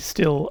the day, he's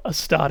still a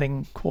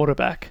starting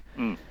quarterback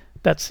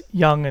that's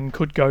young and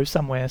could go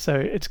somewhere.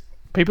 So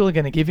people are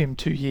going to give him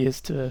 2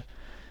 years to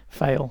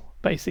fail,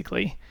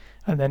 basically.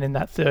 And then in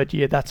that 3rd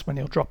year, that's when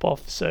he'll drop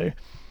off. So,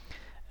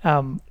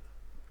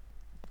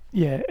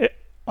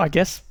 I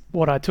guess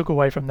what I took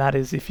away from that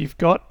is if you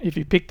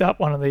picked up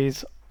one of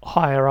these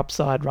higher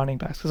upside running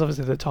backs, because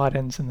obviously the tight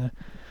ends and the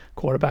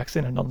quarterbacks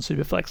in a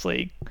non-superflex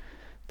league,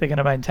 they're going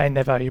to maintain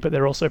their value, but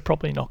they're also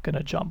probably not going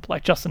to jump.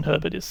 Like Justin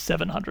Herbert is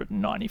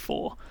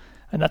 794,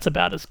 and that's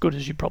about as good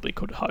as you probably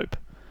could hope.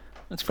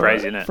 That's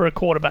crazy, isn't it? For a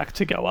quarterback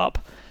to go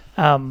up.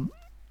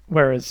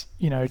 Whereas,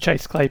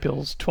 Chase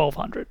Claypool's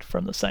 1,200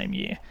 from the same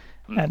year.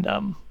 And,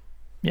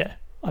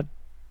 I'd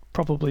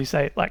probably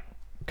say, like,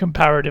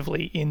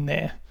 comparatively in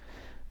their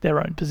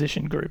own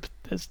position group,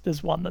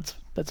 there's one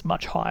that's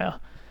much higher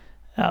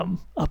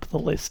up the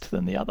list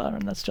than the other,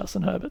 and that's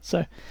Justin Herbert.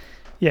 So,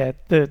 yeah,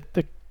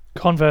 the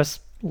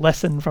converse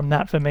lesson from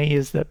that for me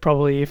is that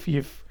probably if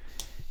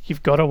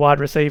you've got a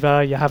wide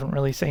receiver, you haven't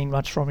really seen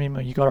much from him,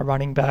 or you got a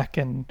running back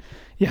and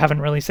you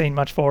haven't really seen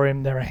much for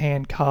him, they're a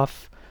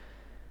handcuff,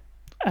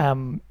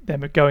 they're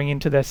going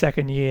into their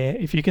 2nd year,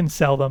 if you can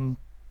sell them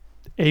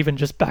even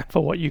just back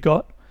for what you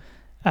got,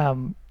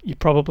 you're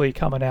probably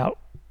coming out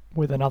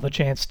with another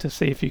chance to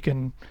see if you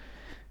can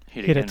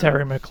hit a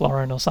Terry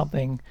McLaurin or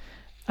something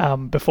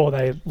before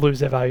they lose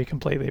their value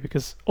completely,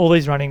 because all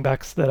these running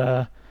backs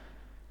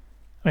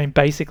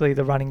basically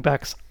the running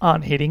backs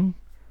aren't hitting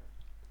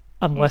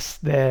unless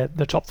they're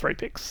the top 3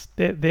 picks.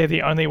 They're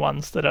the only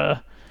ones that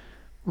are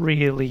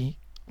really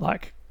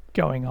like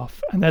going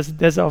off. And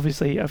there's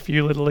obviously a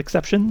few little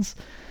exceptions,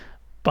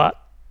 but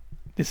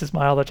this is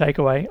my other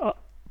takeaway.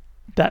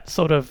 That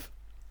sort of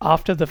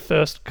after the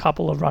first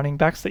couple of running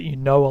backs that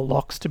are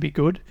locks to be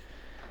good,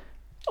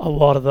 a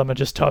lot of them are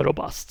just total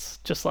busts.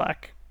 Just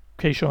like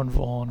Keyshawn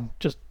Vaughn,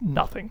 just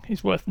nothing.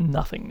 He's worth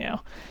nothing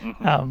now.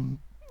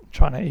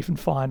 Trying to even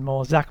find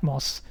more. Zach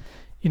Moss,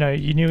 you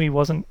knew he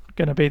wasn't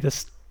going to be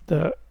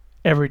the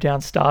every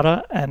down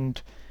starter,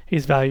 and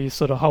his value is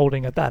sort of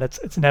holding at that.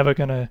 It's never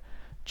going to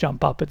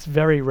jump up. It's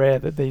very rare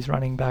that these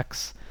running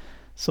backs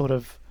sort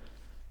of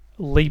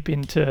leap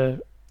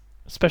into,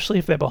 especially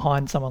if they're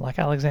behind someone like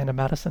Alexander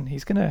Mattison.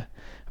 He's going to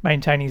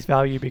maintain his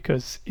value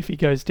because if he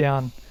goes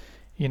down,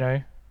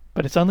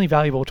 but it's only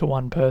valuable to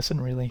one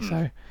person really.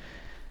 So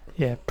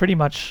yeah, pretty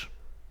much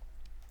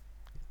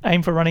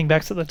aim for running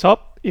backs at the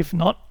top. If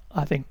not,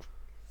 I think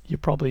you're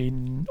probably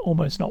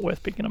almost not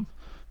worth picking them.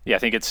 Yeah, I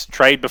think it's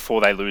trade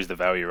before they lose the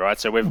value, right?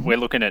 So we're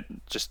looking at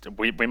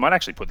we might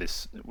actually put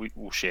this,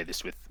 we'll share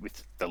this with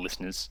the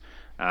listeners.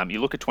 You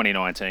look at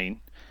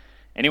 2019,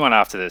 anyone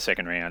after the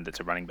 2nd round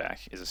that's a running back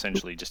is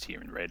essentially just here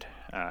in red,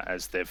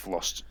 as they've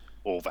lost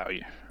all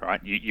value,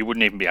 right? You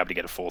wouldn't even be able to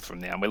get a 4th from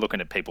now. And we're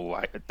looking at people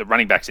like the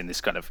running backs in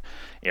this kind of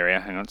area.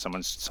 Hang on,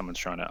 someone's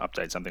trying to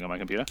update something on my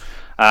computer.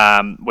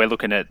 We're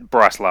looking at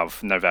Bryce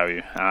Love, no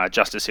value.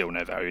 Justice Hill,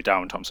 no value.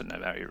 Darwin Thompson, no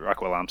value.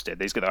 Raquel Armstead.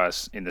 These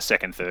guys in the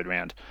 2nd, 3rd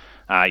round.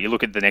 You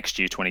look at the next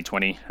year,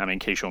 2020. I mean,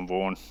 Keyshawn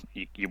Vaughn,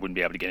 you wouldn't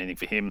be able to get anything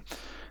for him.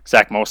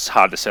 Zach Moss,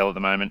 hard to sell at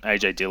the moment.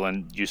 AJ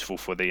Dillon, useful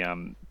for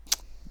the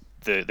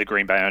the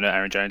Green Bay owner,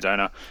 Aaron Jones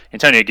owner.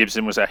 Antonio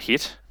Gibson was a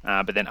hit,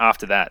 but then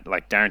after that,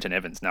 like Darrington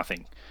Evans,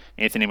 nothing.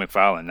 Anthony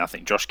McFarlane,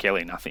 nothing. Josh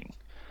Kelly, nothing.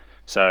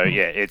 So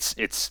yeah,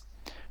 it's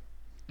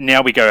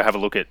now we go have a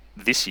look at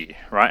this year,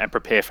 right, and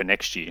prepare for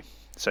next year.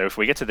 So if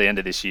we get to the end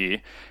of this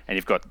year and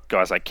you've got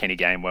guys like Kenny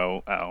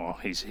Gainwell,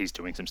 he's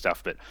doing some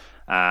stuff, but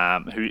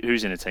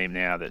who's in a team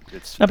now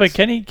that's no, but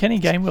Kenny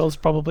Gainwell's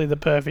probably the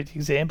perfect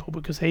example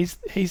because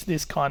he's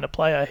this kind of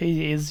player.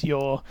 He is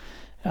your,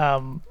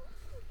 Zach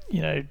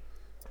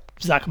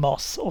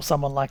Moss or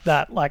someone like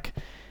that. Like,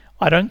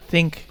 I don't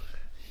think,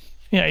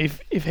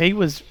 if he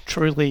was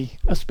truly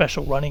a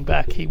special running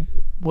back, he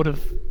would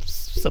have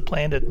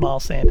supplanted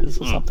Miles Sanders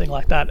or something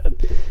like that.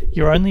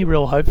 Your only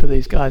real hope for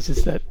these guys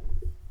is that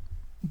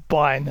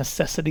by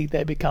necessity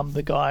they become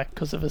the guy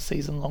because of a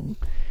season-long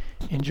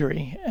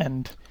injury.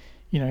 And,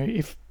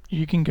 if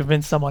you can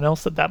convince someone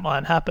else that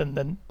might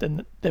happen,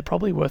 then they're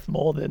probably worth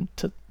more than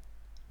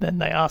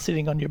they are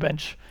sitting on your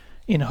bench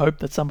in hope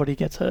that somebody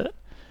gets hurt.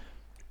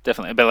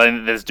 Definitely, but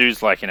then there's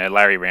dudes like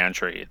Larry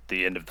Roundtree at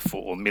the end of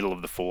the middle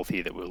of the fourth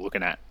here that we're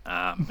looking at,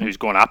 who's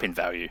gone up in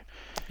value.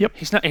 Yep,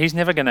 he's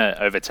never going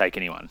to overtake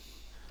anyone.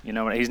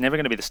 He's never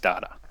going to be the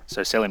starter.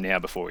 So sell him now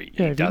before he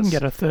if does. You can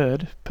get a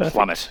third, perfect.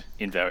 Plummet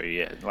in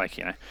value.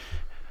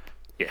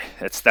 Yeah,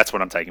 that's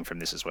what I'm taking from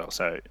this as well.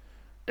 So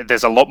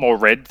there's a lot more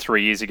red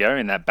 3 years ago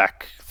in that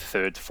back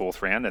third to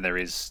fourth round than there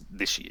is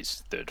this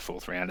year's third to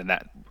fourth round, and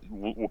that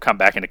we'll come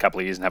back in a couple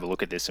of years and have a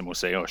look at this and we'll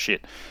see, oh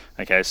shit,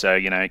 okay, so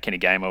Kenny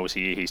Gainwell was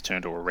here, he's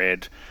turned to a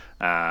red.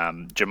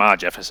 Jamar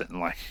Jefferson,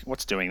 like,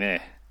 what's doing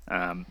there?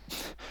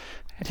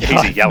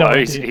 He's a yellow. No,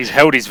 he's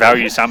held his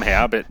value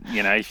somehow, but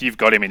if you've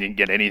got him and you can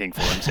get anything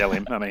for him, sell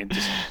him. I mean,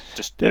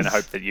 just and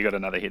hope that you got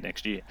another hit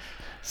next year.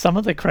 Some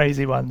of the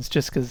crazy ones,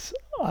 just because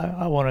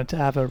I wanted to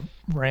have a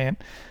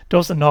rant.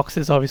 Dawson Knox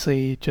is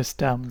obviously just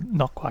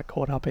not quite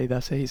caught up either,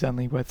 so he's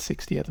only worth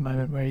 60 at the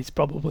moment, where he's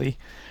probably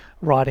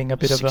riding a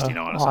bit of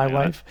a high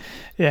wave.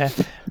 Yeah.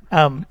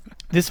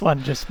 This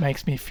one just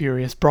makes me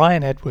furious.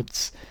 Brian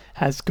Edwards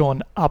has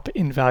gone up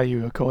in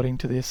value, according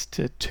to this,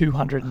 to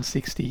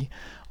 260.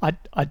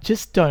 I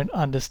just don't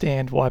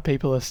understand why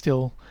people are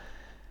still,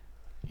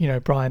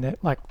 Brian,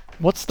 like,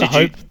 what's the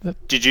hope?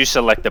 Did you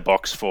select the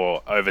box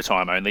for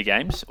overtime only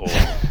games? Or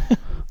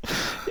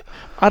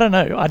I don't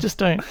know.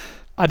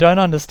 I don't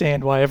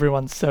understand why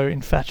everyone's so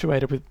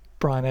infatuated with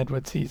Brian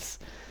Edwards. He's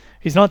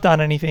not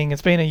done anything.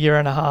 It's been a year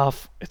and a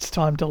half. It's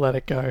time to let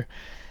it go.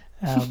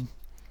 Let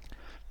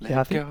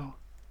it go.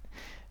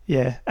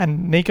 Yeah,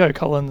 and Nico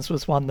Collins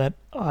was one that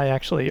I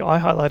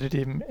highlighted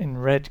him in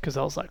red because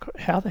I was like,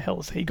 how the hell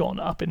has he gone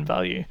up in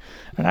value?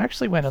 And I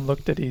actually went and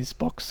looked at his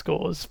box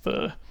scores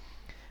for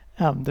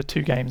the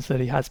 2 games that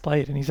he has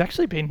played, and he's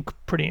actually been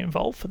pretty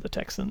involved for the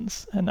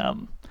Texans and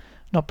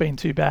not been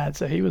too bad.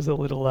 So he was a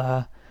little,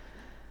 I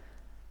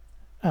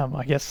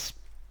guess,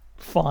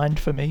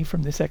 fined for me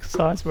from this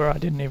exercise where I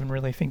didn't even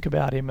really think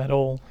about him at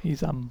all.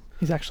 He's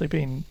actually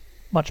been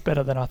much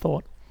better than I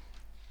thought.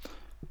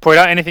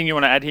 Poida, anything you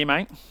want to add here,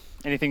 mate?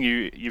 Anything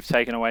you've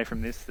taken away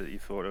from this that you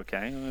thought,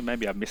 okay,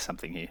 maybe I've missed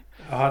something here?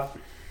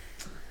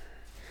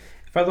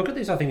 If I look at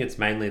this, I think it's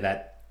mainly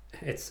that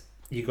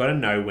you got to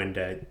know when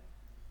to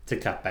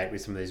cut bait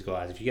with some of these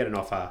guys. If you get an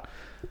offer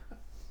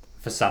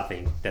for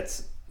something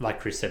that's, like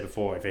Chris said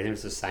before, if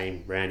it's the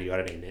same round you got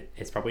it in,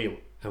 it's probably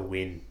a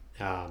win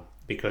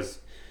because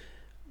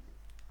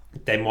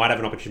they might have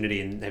an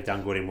opportunity and they've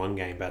done good in one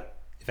game, but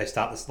if they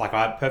start this, like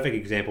a perfect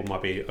example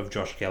might be of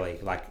Josh Kelly.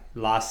 Like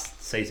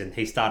last season,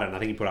 he started and I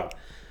think he put up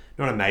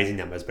not amazing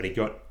numbers, but he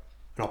got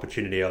an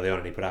opportunity early on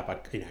and he put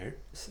up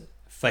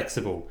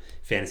flexible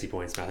fantasy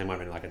points. I think it might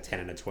have been like a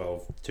 10 and a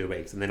 12 2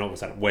 weeks, and then all of a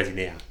sudden, where's he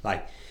now?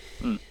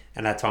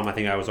 And that time I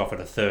think I was offered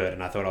a third,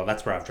 and I thought, oh,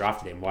 that's where I've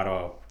drafted him. Why do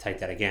I take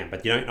that again?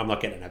 But I'm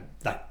not getting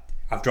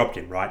I've dropped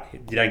him, right?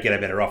 You don't get a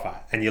better offer,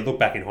 and you look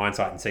back in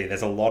hindsight and see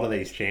there's a lot of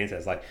these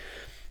chances. Like,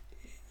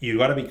 you've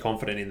got to be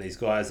confident in these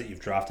guys that you've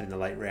drafted in the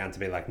late round to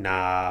be like,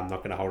 nah, I'm not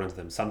going to hold on to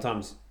them.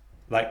 Sometimes,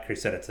 like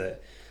Chris said,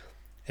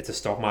 it's a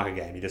stock market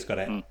game. You just got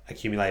to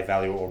accumulate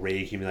value or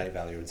re-accumulate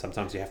value, and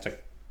sometimes you have to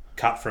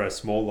cut for a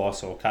small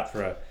loss or cut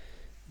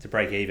to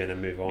break even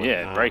and move on.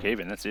 Yeah, break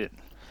even. That's it.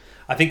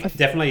 I think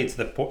definitely it's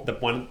the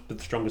one of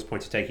the strongest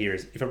points to take here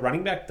is if a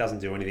running back doesn't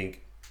do anything,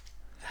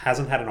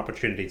 hasn't had an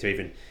opportunity to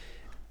even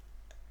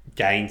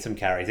gain some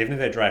carries, even if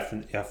they're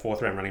drafted a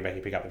 4th round running back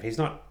you pick up, if he's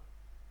not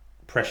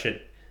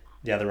pressured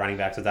the other running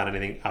backs have done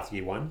anything after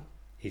year 1,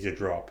 he's a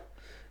drop.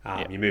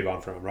 You move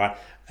on from him, right?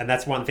 And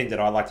that's one thing that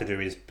I like to do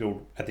is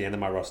build at the end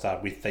of my roster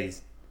with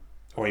these,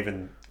 or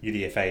even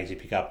UDFAs you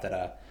pick up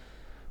that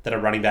are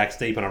running backs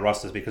deep on our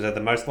rosters, because they're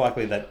the most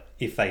likely that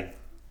if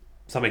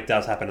something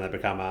does happen and they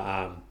become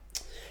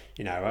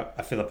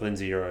a Philip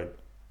Lindsay or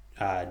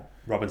a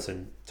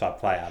Robinson type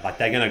player, like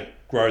they're going to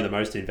grow the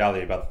most in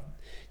value, but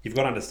you've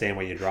got to understand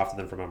where you drafted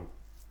them from and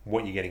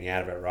what you're getting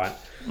out of it, right?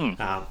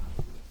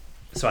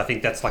 So I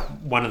think that's like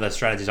one of the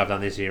strategies I've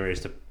done this year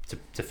is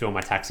to fill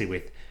my taxi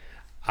with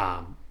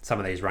some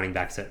of these running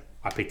backs that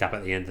I picked up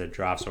at the end of the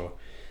drafts or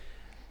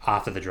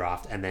after the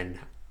draft, and then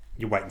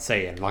you wait and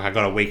see. And like I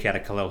got a week out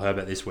of Khalil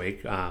Herbert this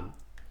week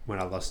when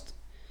I lost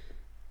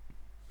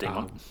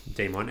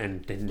Demont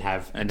and didn't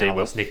have and I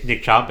lost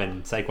Nick Chubb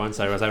and Saquon,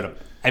 so I was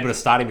able to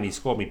start him and he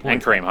scored me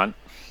points. And Kareem Hunt.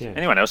 Yeah.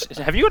 Anyone else?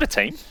 Have you got a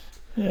team?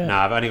 Yeah. No,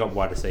 I've only got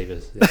wide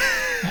receivers. Yeah.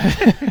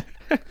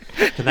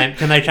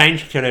 Can they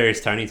change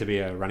Kadarius Toney to be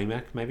a running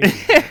back, maybe?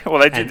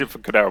 Well, they did it for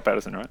Cordero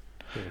Patterson, right?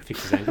 Yeah,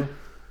 fix his ankle.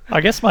 I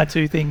guess my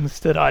two things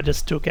that I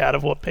just took out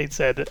of what Pete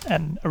said,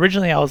 and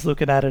originally I was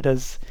looking at it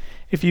as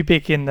if you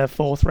pick in the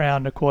 4th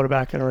round a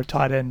quarterback or a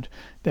tight end,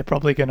 they're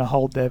probably going to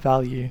hold their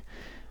value.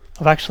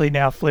 I've actually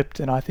now flipped,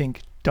 and I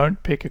think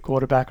don't pick a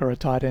quarterback or a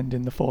tight end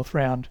in the 4th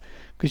round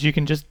because you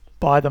can just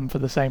buy them for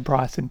the same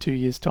price in 2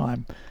 years'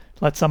 time.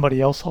 Let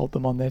somebody else hold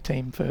them on their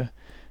team for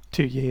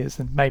 2 years,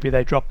 and maybe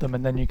they drop them,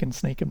 and then you can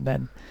sneak them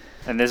then.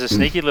 And there's a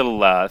sneaky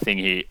little thing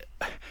here.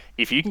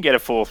 If you can get a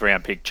 4th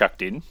round pick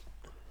chucked in,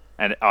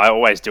 and I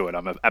always do it,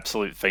 I'm an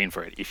absolute fiend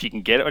for it. If you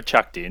can get it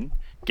chucked in,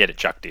 get it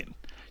chucked in,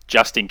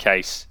 just in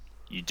case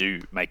you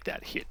do make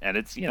that hit. And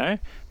it's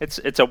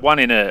it's a one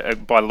in a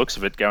by the looks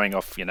of it, going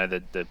off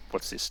the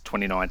what's this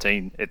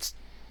 2019. It's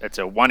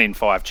a 1 in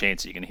 5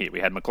 chance that you can hit.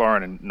 We had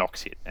McLaurin and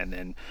Knox hit, and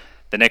then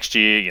the next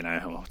year,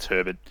 it's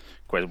Herbert,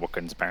 Quez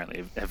Watkins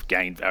apparently have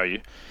gained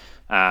value.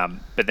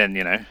 But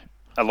then,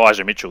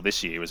 Elijah Mitchell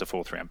this year was a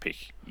 4th round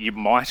pick. You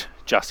might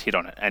just hit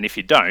on it. And if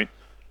you don't,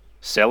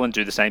 sell and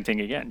do the same thing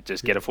again.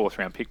 Just get a 4th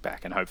round pick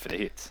back and hope for the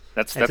hits.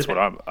 That's what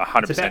I'm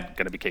 100%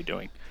 going to keep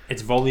doing.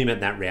 It's volume in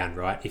that round,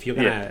 right? If you're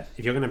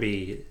gonna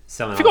be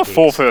selling, if you've got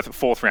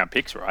fourth round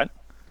picks, right?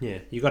 Yeah,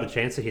 you got a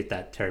chance to hit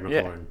that Terry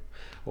McLaurin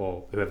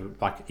or whoever.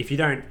 Like if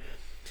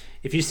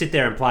you sit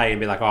there and play and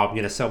be like, oh, I'm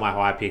going to sell my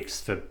high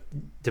picks to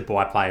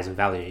buy players and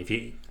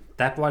value.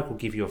 That bloke will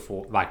give you a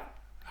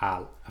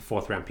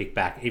 4th round pick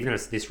back, even if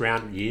it's this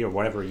round, year, or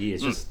whatever year.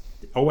 It's just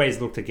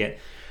always look to get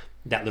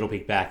that little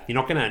pick back. You're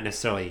not going to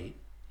necessarily.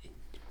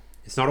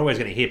 It's not always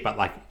going to hit, but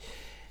like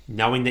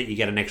knowing that you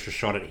get an extra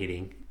shot at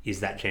hitting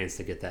is that chance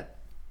to get that.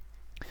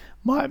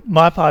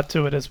 My part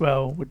to it as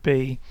well would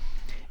be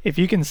if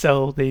you can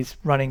sell these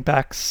running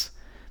backs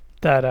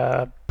that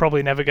are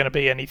probably never going to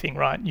be anything,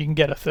 right? You can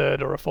get a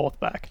 3rd or a 4th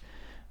back.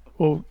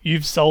 Well,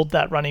 you've sold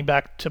that running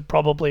back to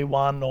probably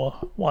one or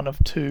one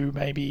of 2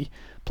 maybe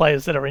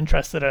players that are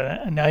interested in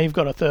it, and now you've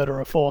got a 3rd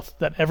or a 4th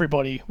that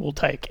everybody will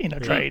take in a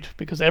trade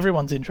because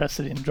everyone's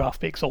interested in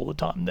draft picks all the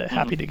time. They're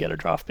happy to get a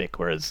draft pick,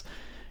 whereas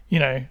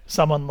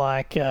someone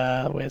like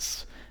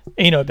where's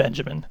Eno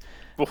Benjamin,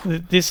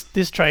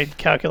 this trade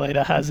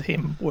calculator has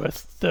him worth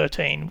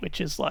 13,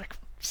 which is like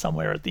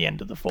somewhere at the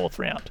end of the 4th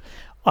round.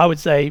 I would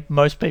say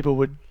most people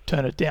would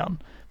turn it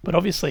down, but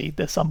obviously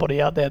there's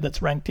somebody out there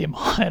that's ranked him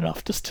high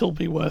enough to still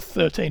be worth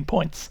 13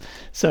 points.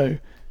 So,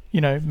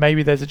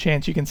 maybe there's a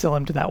chance you can sell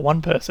him to that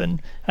one person,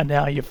 and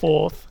now your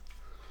 4th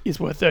is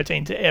worth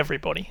 13 to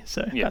everybody.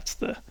 So that's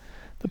the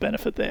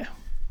benefit there.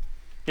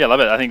 Yeah, I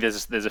love it. I think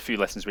there's a few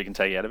lessons we can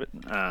take out of it.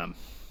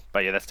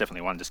 But yeah, that's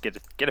definitely one. Just get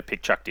a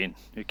pick chucked in.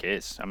 Who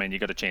cares? I mean, you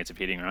got a chance of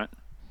hitting, right?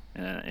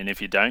 And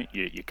if you don't,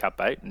 you cut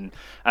bait. And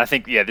I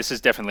think, this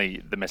is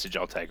definitely the message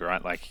I'll take,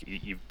 right? Like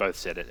you've both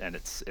said it, and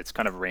it's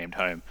kind of rammed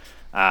home.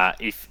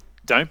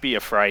 Don't be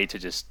afraid to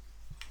just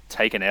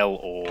take an L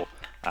or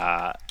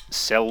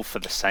sell for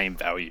the same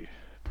value,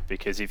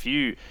 because if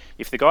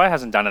the guy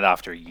hasn't done it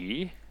after a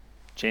year,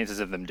 chances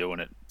of them doing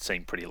it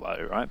seem pretty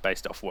low, right?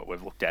 Based off what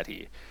we've looked at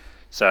here.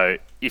 So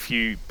if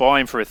you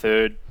buy him for a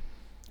 3rd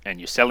and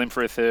you sell him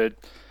for a 3rd,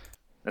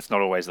 that's not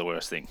always the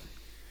worst thing.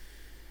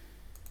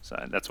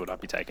 So that's what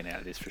I'd be taking out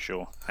of this for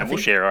sure. And we'll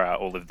share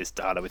all of this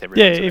data with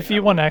everyone. Yeah, if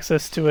you want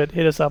access to it,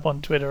 hit us up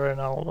on Twitter, and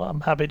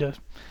I'm happy to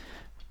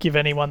give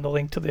anyone the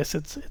link to this.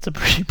 It's a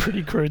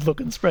pretty crude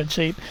looking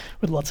spreadsheet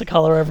with lots of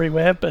colour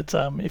everywhere, but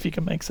if you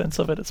can make sense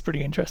of it, it's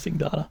pretty interesting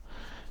data.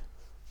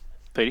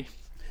 Petey?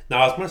 No,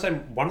 I was going to say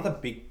one of the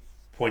big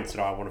points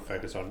that I want to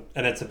focus on,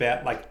 and it's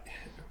about like,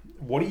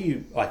 what do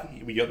you like?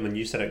 When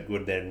you said it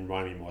good, then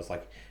reminded me was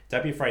like,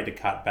 don't be afraid to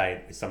cut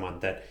bait with someone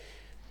that.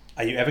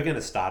 Are you ever going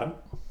to start him?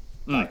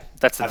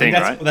 That's the thing,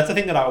 right? That's the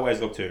thing that I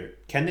always look to.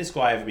 Can this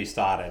guy ever be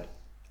started?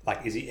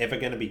 Like, is he ever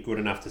going to be good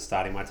enough to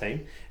start in my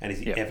team? And is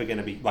he ever going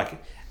to be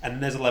like?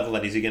 And there's a level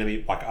that is he going to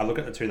be like? I look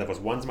at the 2 levels.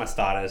 One's my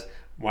starters.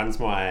 One's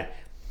my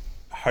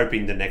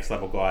hoping the next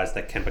level guys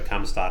that can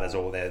become starters,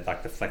 or they're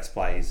like the flex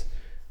plays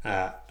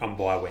on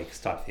bye weeks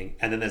type thing.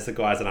 And then there's the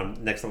guys that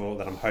I'm next level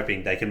that I'm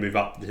hoping they can move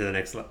up to the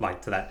next,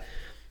 like to that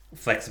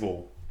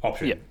flexible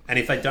option. Yep. And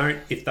if they don't,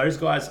 if those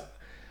guys,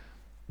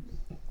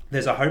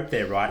 there's a hope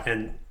there, right?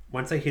 And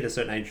once they hit a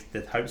certain age,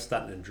 the hope's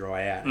starting to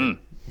dry out. You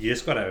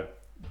just got to,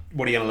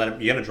 what are you going to let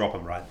them, you're going to drop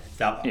them, right?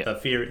 The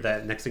fear,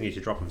 the next thing is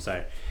you drop them.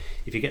 So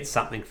if you get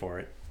something for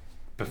it,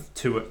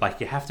 like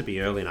you have to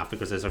be early enough,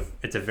 because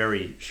it's a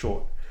very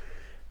short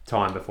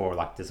time before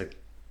like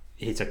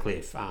hits a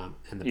cliff and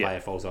the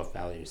player falls off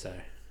value. So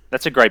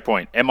that's a great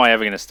point. Am I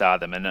ever going to start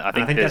them? And I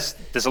think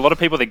there's a lot of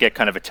people that get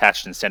kind of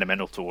attached and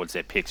sentimental towards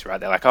their picks, right?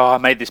 They're like, oh, I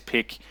made this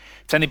pick.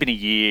 It's only been a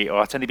year,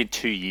 or it's only been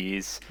 2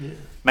 years. Yeah.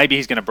 Maybe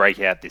he's going to break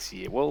out this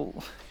year. Well,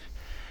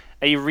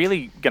 are you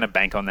really going to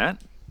bank on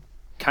that?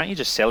 can't you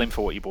just sell him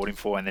for what you bought him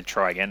for and then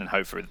try again and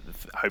hope for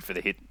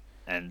the hit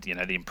and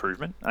the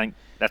improvement? I think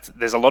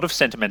there's a lot of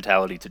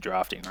sentimentality to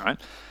drafting, right?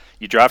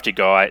 You draft your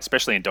guy,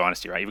 especially in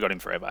Dynasty, right? You've got him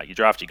forever. You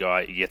draft your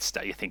guy, you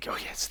think, oh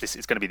yes,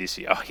 it's going to be this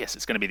year. Oh yes,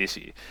 it's going to be this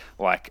year.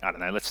 Like, I don't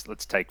know.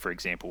 Let's take for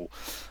example,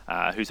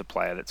 who's a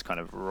player that's kind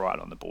of right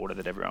on the border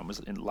that everyone was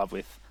in love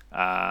with.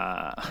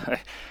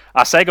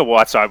 Arcega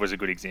Whiteside was a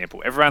good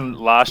example. Everyone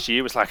last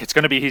year was like, it's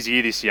going to be his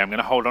year this year. I'm going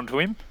to hold on to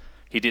him.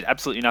 He did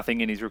absolutely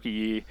nothing in his rookie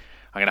year.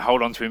 I'm going to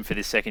hold on to him for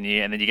this second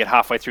year. And then you get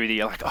halfway through the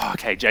year like, oh,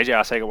 okay, JJ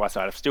Arcega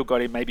Whiteside, I've still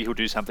got him. Maybe he'll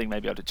do something.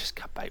 Maybe I'll just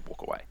cut bait,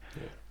 walk away.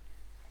 Yeah.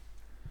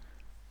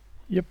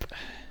 Yep.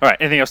 All right,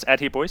 anything else to add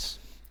here, boys?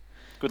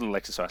 Good little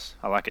exercise.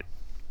 I like it.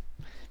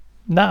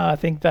 No, I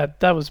think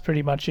that was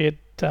pretty much it.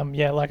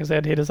 Like I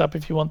said, hit us up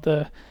if you want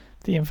the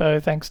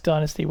info. Thanks,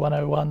 Dynasty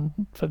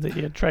 101, for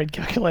the trade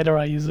calculator.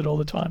 I use it all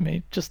the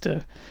time, just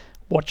to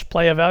watch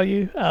player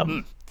value.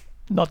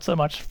 Not so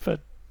much for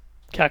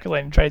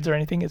calculating trades or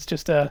anything. It's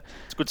just it's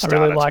a good start. I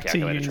really like to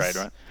use trade,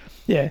 right?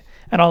 Yeah,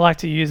 and I like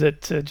to use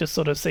it to just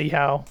sort of see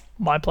how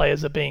my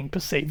players are being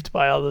perceived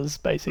by others,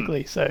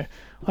 basically. So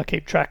I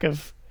keep track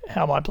of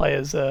how my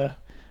players are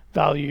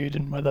valued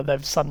and whether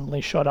they've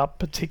suddenly shot up,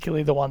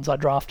 particularly the ones I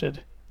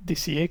drafted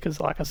this year, because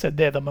like I said,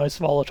 they're the most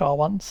volatile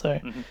ones. So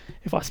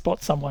if I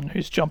spot someone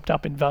who's jumped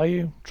up in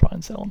value, try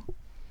and sell them.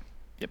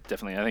 Yep,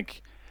 definitely. I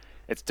think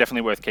it's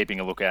definitely worth keeping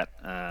a look at.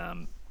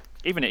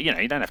 Even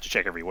you don't have to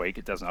check every week.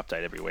 It doesn't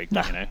update every week.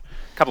 No. But, a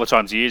couple of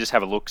times a year, just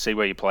have a look, see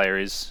where your player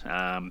is,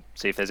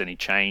 see if there's any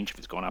change, if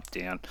it's gone up,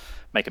 down,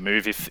 make a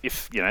move.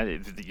 If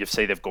you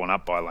see they've gone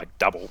up by like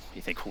double,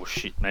 you think, oh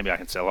shit, maybe I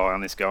can sell high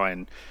on this guy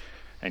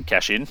and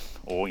cash in,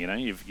 or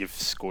you've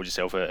scored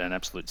yourself an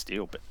absolute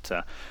steal.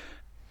 But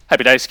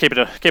happy days. Keep an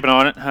eye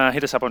on it.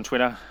 Hit us up on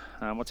Twitter.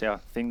 What's our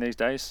thing these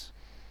days?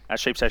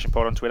 At Sheep Station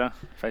Pod on Twitter,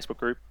 Facebook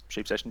group,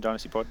 Sheep Station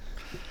Dynasty Pod.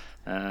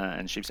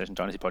 And Sheep Station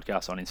Dynasty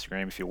Podcast on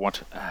Instagram. If you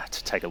want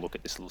to take a look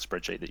at this little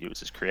spreadsheet that Ewers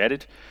has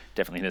created,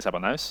 definitely hit us up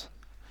on those.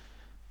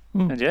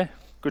 And yeah,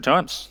 good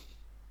times.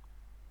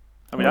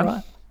 Are we done?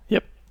 Right.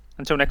 Yep.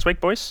 Until next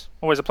week, boys.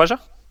 Always a pleasure.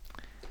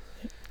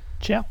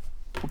 Ciao.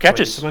 We'll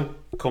catch us. Someone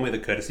call me the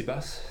courtesy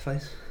bus,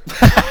 please.